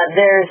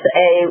 There's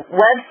a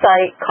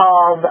website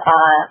called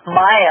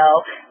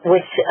MIO,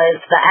 which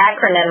is the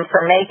acronym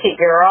for Make It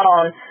Your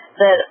Own,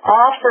 that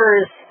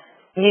offers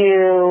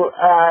you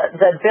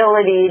the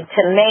ability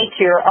to make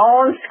your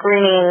own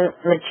screening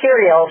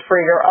material for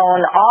your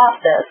own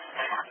office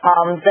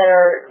that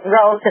are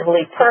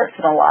relatively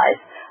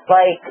personalized,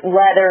 like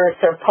letters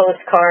or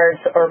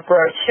postcards or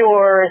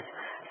brochures,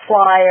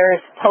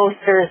 flyers,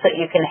 posters that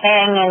you can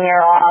hang in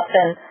your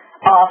office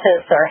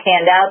or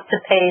hand out to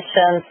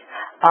patients,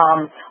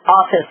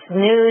 office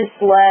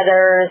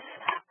newsletters.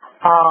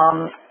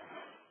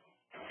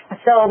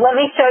 So let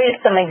me show you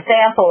some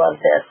example of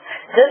this.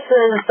 This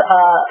is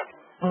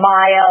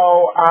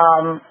MIO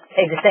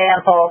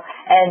example,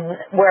 and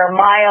where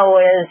MIO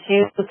is,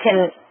 you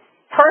can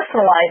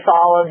personalize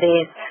all of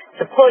these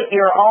to put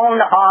your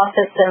own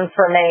office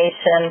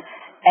information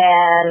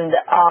and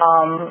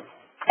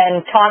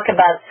talk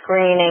about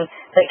screening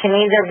that can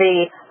either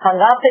be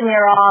hung up in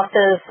your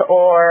office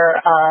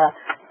or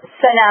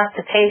sent out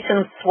to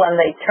patients when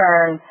they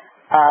turn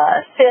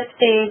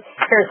 50.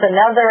 Here's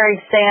another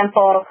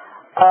example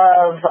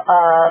of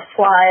a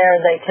flyer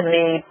that can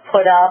be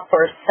put up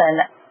or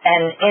sent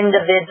and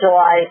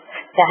individualized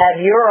to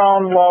have your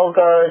own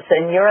logos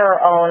and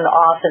your own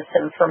office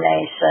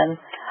information.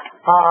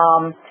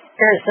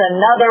 Here's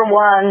another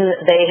one.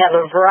 They have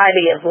a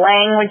variety of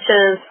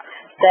languages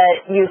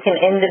that you can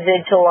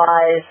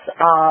individualize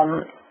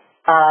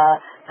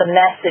the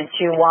message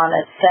you want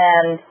to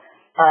send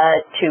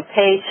to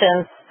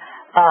patients,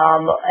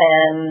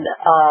 and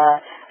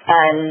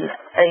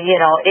you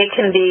know, it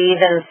can be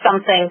even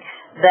something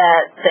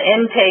that the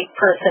intake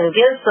person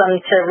gives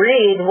them to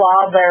read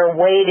while they're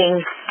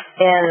waiting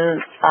in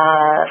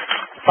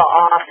the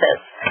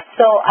office.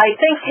 So I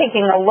think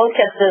taking a look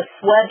at this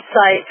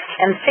website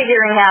and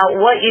figuring out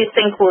what you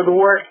think would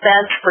work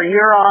best for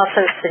your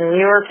office and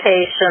your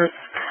patients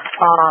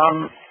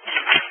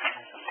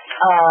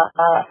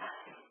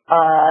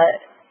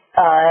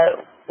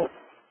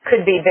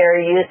could be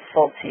very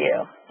useful to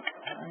you.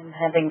 I'm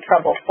having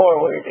trouble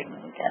forwarding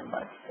again.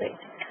 Let's see.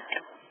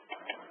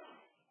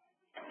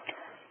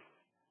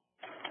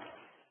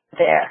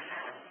 There.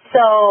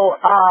 So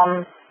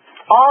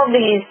all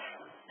these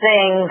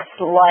things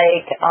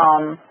like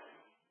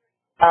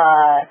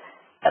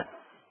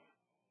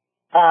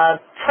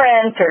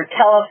print or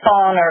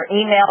telephone or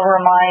email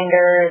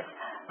reminders,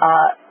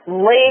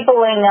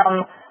 labeling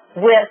them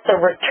with the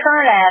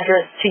return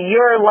address to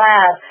your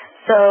lab,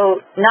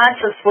 so not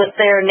just with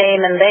their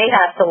name and they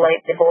have to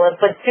label it,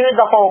 but do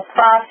the whole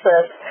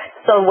process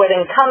so when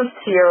it comes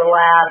to your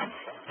lab,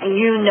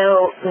 you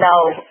know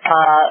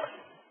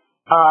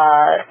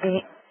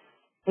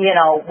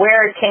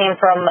where it came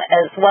from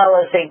as well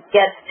as it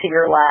gets to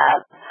your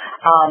lab.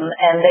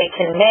 And they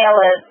can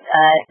mail it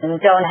and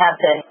don't have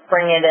to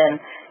bring it in.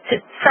 To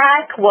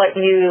track what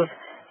you've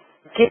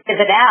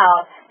given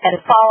out and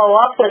follow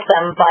up with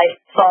them by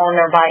phone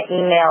or by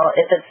email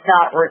if it's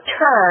not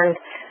returned,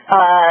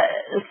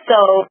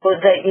 so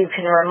that you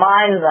can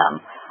remind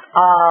them.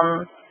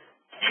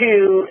 To,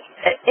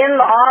 in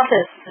the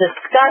office,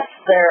 discuss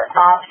their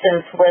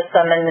options with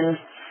them and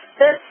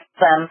assist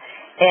them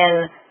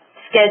in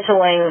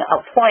scheduling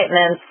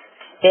appointments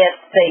if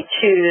they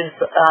choose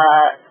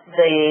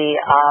the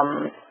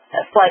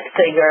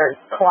flexing or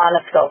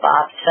colonoscope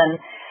option.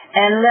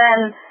 And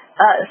then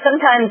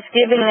sometimes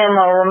giving them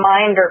a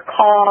reminder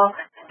call,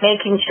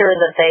 making sure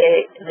that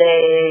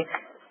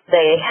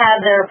they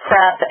have their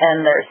prep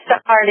and they're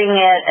starting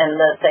it, and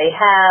that they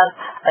have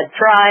a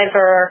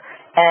driver,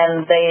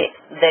 and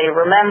they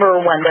remember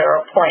when their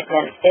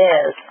appointment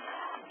is.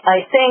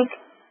 I think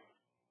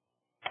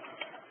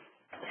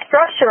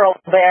structural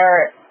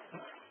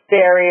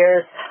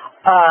barriers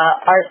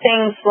are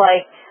things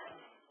like,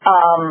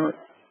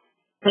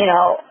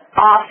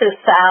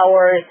 office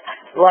hours,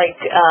 like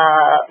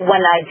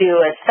when I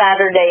do a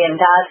Saturday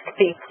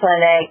endoscopy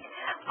clinic,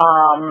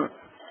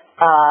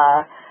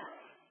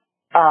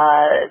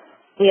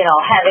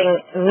 having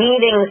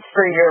meetings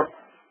for your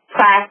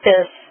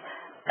practice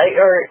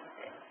or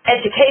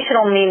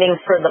educational meetings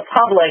for the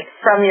public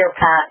from your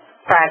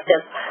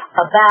practice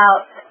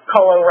about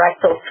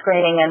colorectal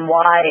screening and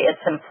why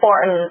it's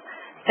important,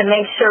 to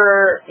make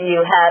sure you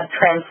have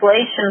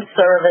translation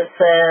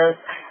services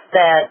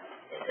that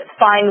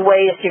find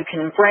ways you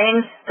can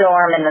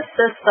brainstorm and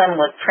assist them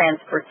with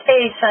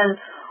transportation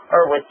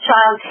or with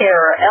child care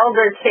or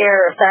elder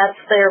care if that's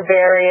their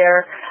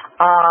barrier,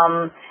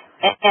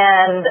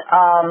 and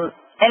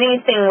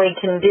anything we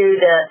can do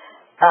to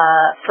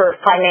for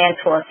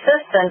financial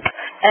assistance.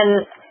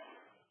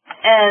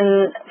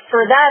 And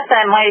for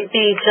that might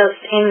be just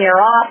in your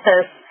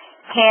office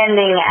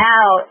handing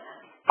out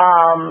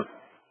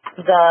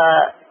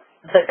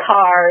the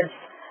cards,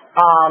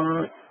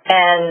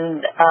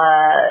 and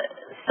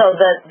so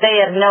that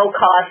they have no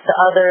cost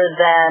other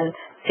than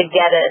to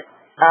get it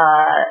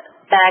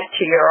back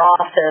to your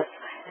office,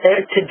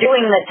 to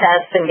doing the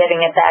test and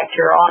getting it back to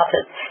your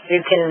office.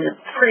 You can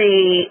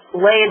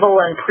pre-label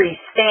and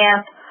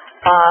pre-stamp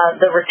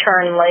the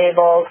return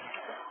labels,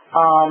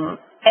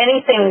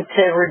 anything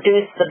to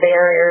reduce the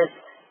barriers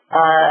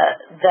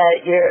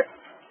that you're,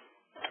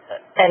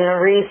 and the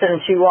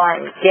reasons you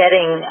aren't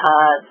getting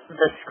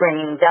the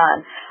screening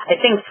done. I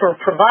think for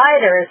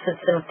providers,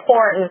 it's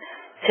important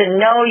to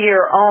know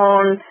your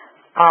own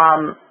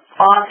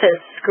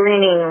office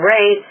screening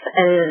rates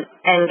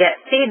and get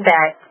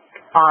feedback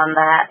on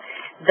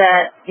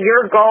that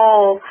your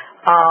goal,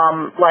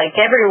 like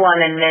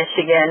everyone in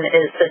Michigan,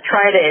 is to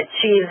try to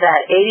achieve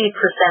that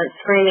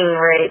 80% screening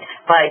rate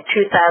by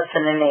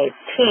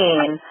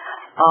 2018.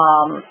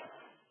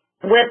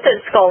 With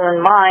this goal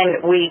in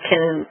mind, we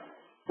can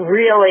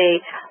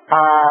really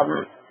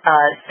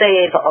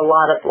save a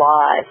lot of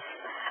lives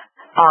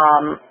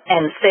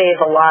and save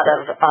a lot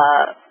of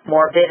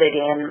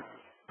morbidity. And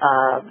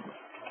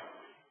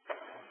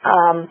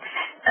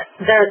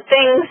there are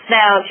things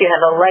now, if you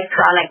have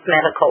electronic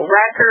medical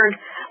record,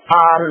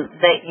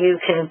 that you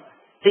can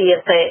see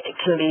if they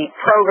can be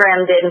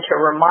programmed into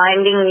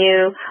reminding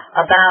you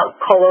about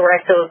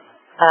colorectal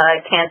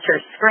cancer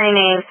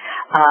screening.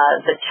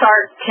 The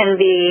chart can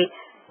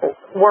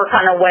work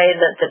on a way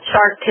that the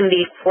chart can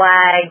be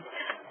flagged.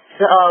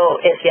 So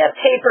if you have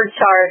paper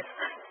charts,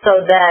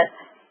 so that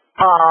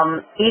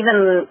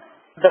even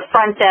the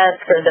front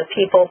desk or the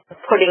people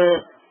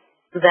putting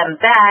them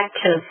back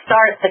can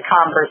start the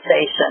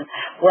conversation,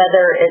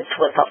 whether it's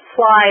with a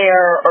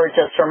flyer or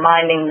just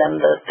reminding them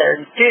that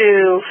they're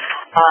due,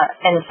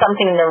 and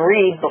something to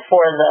read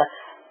before the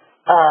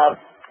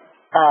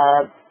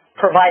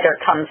provider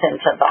comes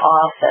into the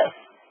office.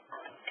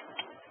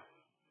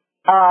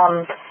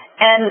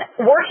 And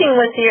working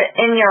with you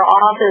in your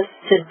office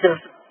to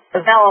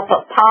develop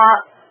a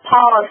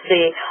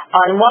policy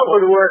on what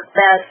would work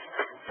best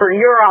for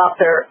your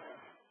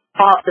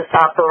office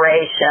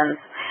operations,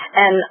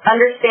 and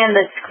understand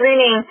that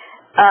screening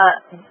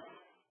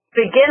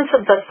begins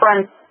at the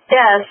front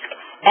desk,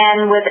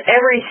 and with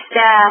every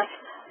staff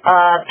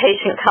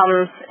patient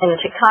comes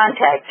into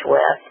contact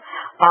with.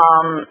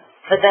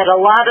 But that a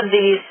lot of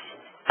these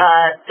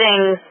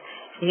things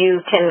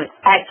you can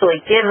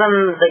actually give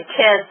them the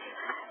kits,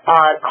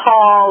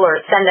 call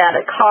or send out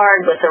a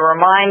card with a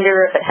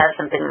reminder if it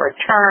hasn't been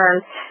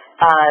returned,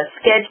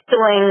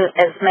 scheduling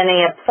as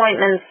many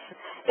appointments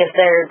if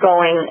they're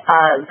going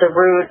the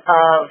route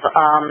of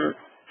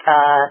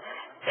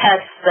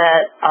tests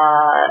that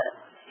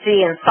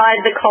see inside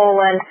the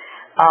colon,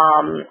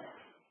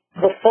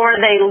 before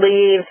they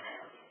leave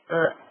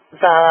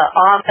the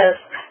office.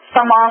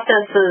 Some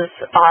offices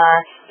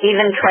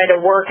even try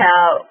to work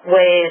out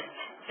ways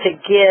to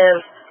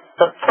give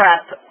the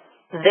prep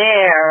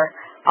there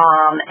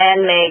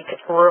and make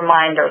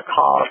reminder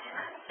calls.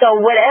 So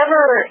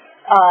whatever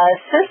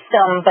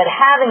system, but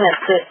having a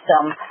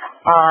system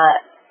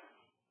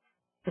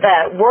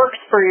that works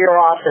for your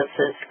office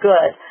is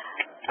good.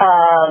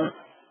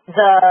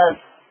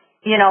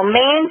 The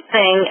main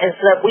thing is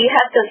that we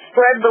have to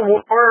spread the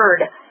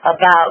word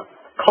about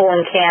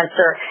colon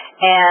cancer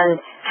and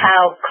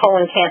how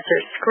colon cancer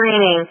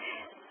screening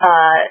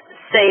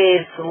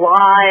saves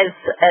lives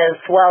as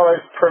well as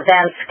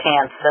prevents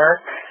cancer.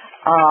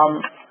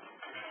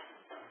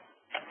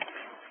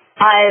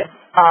 I've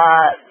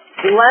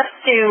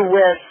left you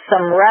with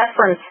some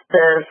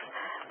references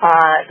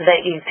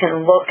that you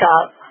can look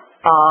up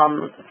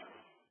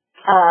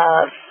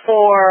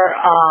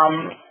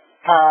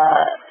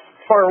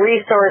for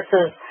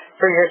resources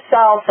for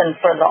yourself and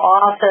for the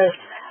office.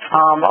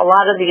 A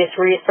lot of these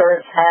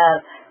resources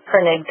have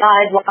printed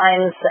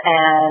guidelines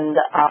and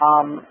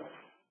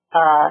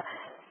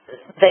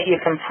that you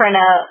can print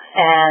out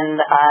and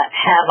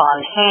have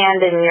on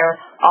hand in your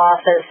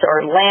office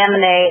or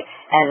laminate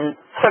and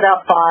put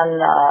up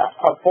on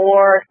a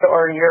board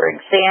or your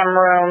exam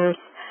rooms.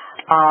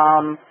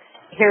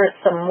 Here's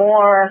some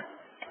more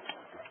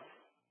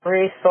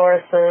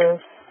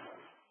resources.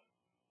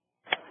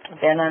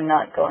 Again, I'm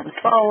not going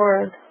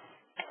forward.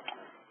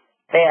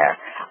 There.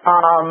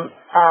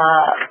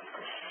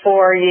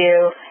 For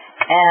you,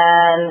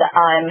 and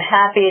I'm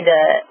happy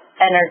to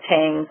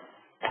entertain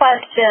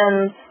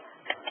questions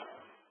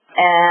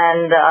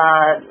and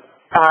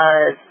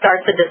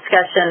start the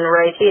discussion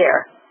right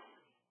here.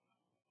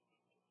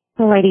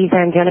 Ladies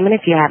and gentlemen,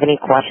 if you have any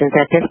questions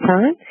at this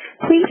time,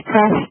 please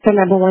press the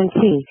number 1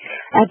 key.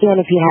 Again,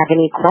 if you have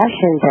any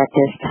questions at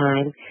this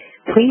time,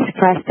 please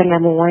press the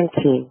number 1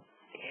 key.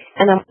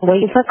 And I'm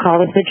waiting for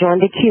callers to join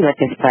the queue at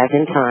this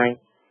present time.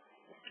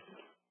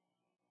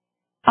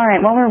 All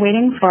right, while we're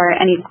waiting for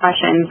any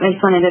questions, I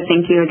just wanted to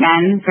thank you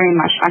again very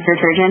much, Dr.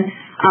 Turgeon.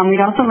 We'd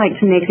also like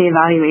to make the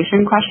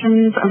evaluation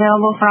questions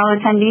available for all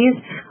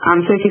attendees.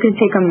 So if you could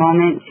take a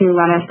moment to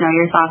let us know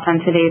your thoughts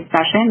on today's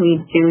session.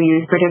 We do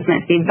use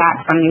participant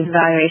feedback from these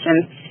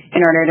evaluations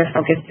in order to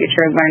focus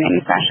future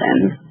learning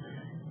sessions.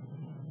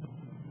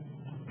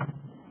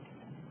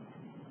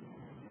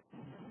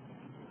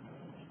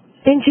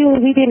 And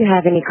Julie, we didn't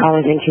have any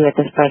callers in queue at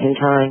this present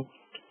time.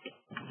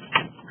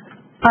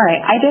 All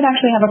right, I did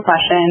actually have a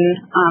question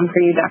for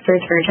you, Dr.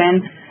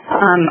 Turgeon.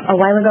 A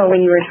while ago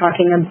when you were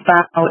talking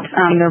about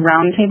the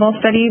roundtable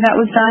study that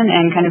was done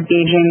and kind of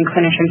gauging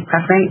clinicians'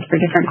 preference for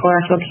different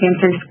colorectal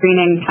cancer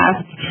screening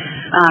tests,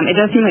 it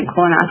does seem like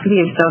colonoscopy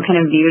is still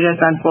kind of viewed as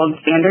a gold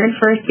standard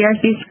for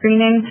CRC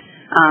screening.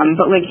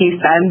 But like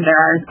you said, there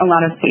are a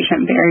lot of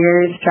patient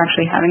barriers to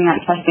actually having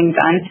that testing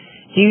done.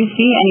 Do you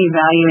see any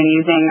value in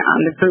using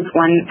the Group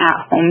 1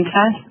 at-home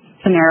test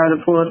to narrow the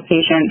pool of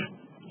patients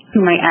who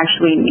might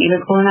actually need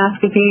a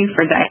colonoscopy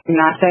for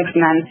diagnostics,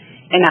 and then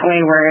in that way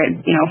we're,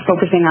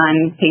 focusing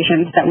on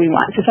patients that we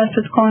want to test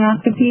with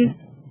colonoscopies?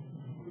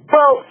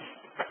 Well,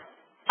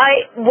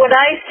 what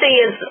I see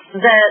is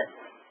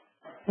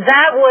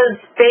that was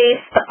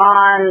based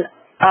on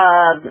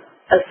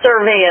a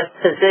survey of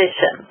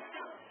physicians.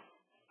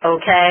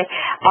 Okay?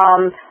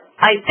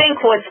 I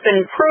think what's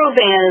been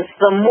proven is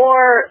the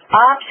more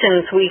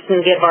options we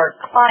can give our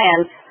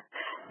clients,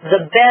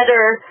 the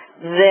better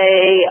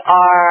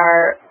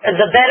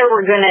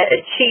we're going to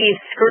achieve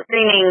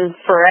screening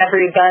for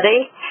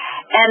everybody,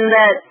 and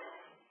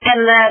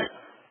that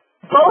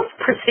both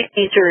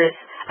procedures,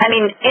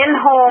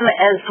 in-home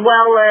as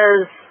well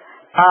as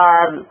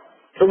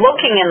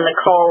looking in the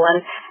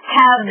colon,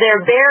 have their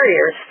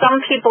barriers. Some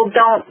people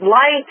don't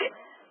like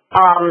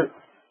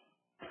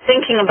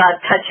thinking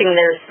about touching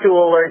their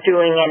stool or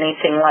doing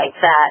anything like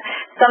that.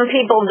 Some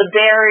people, the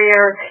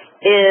barrier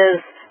is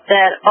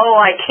that,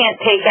 I can't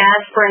take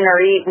aspirin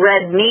or eat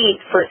red meat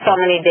for so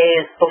many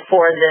days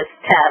before this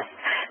test.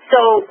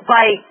 So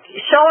by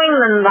showing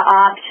them the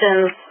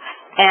options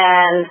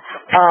and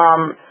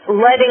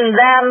letting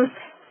them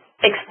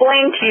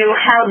explain to you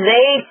how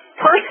they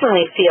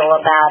personally feel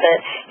about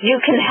it,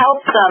 you can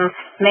help them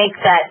make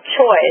that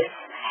choice.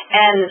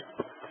 And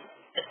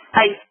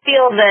I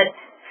feel that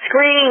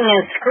screening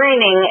is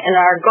screening, and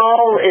our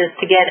goal is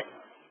to get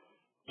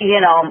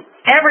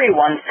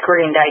everyone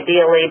screened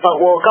ideally,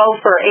 but we'll go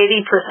for 80%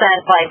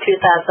 by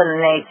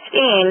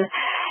 2018,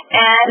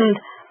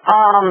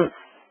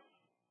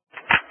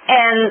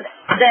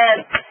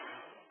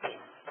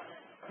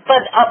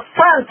 but up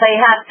front they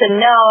have to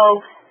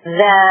know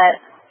that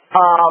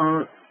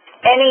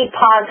any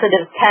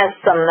positive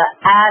tests on the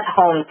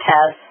at-home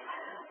tests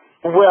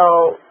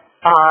will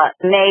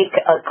make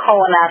a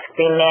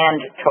colonoscopy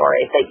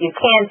mandatory, that you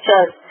can't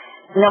just,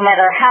 no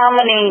matter how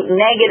many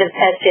negative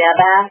tests you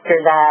have after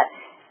that,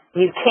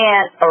 you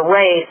can't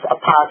erase a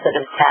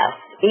positive test,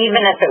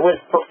 even if it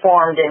was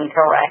performed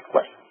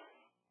incorrectly.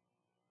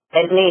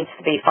 It needs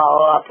to be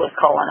followed up with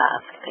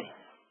colonoscopy.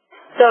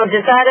 So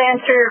does that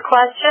answer your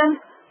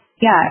question?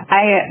 Yeah,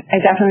 I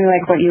definitely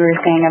like what you were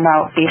saying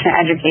about patient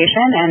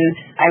education, and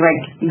I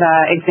liked the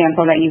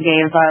example that you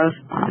gave of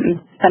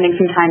spending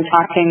some time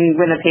talking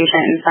with a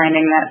patient and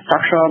finding that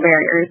structural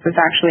barriers was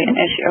actually an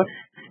issue.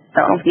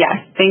 So,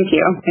 yes, thank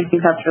you. I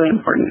think that's really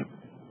important.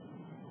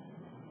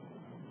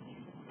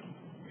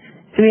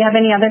 Do we have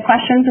any other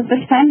questions at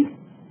this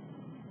time?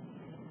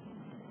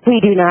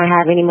 We do not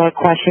have any more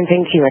questions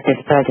in queue at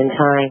this present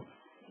time.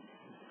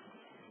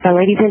 So,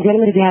 ladies and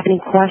gentlemen, if you have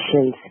any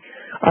questions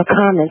or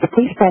comments,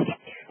 please press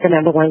the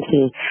number 1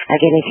 key.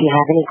 Again, if you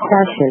have any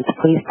questions,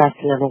 please press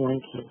the number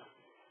 1 key.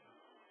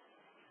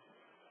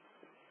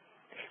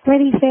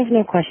 Ladies, there's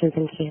no questions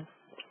in queue.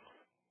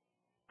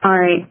 All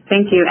right,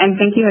 thank you. And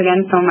thank you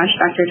again so much,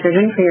 Dr.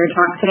 Turgeon, for your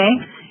talk today.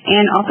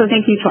 And also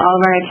thank you to all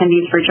of our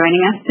attendees for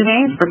joining us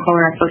today for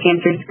colorectal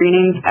cancer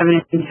screenings,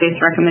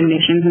 evidence-based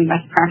recommendations, and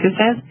best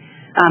practices.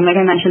 Like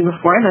I mentioned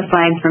before, the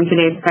slides from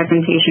today's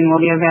presentation will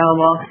be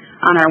available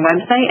on our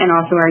website and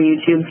also our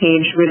YouTube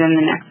page within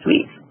the next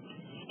week.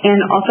 And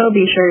also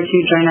be sure to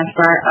join us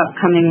for our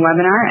upcoming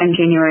webinar on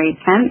January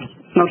 10th,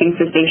 Smoking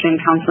Cessation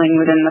Counseling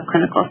Within the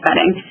Clinical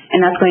Setting, and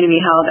that's going to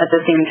be held at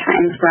the same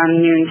time from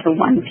noon to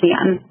 1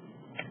 p.m.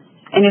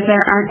 And if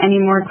there aren't any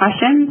more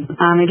questions,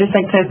 I'd just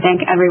like to thank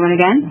everyone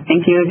again.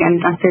 Thank you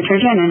again, Dr.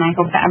 Turgeon, and I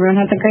hope that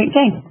everyone has a great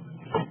day.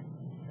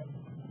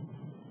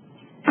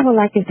 I would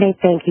like to say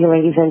thank you,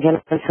 ladies and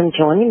gentlemen, for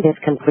joining. This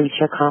completes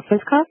your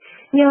conference call.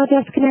 You all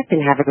disconnect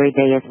and have a great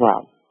day as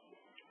well.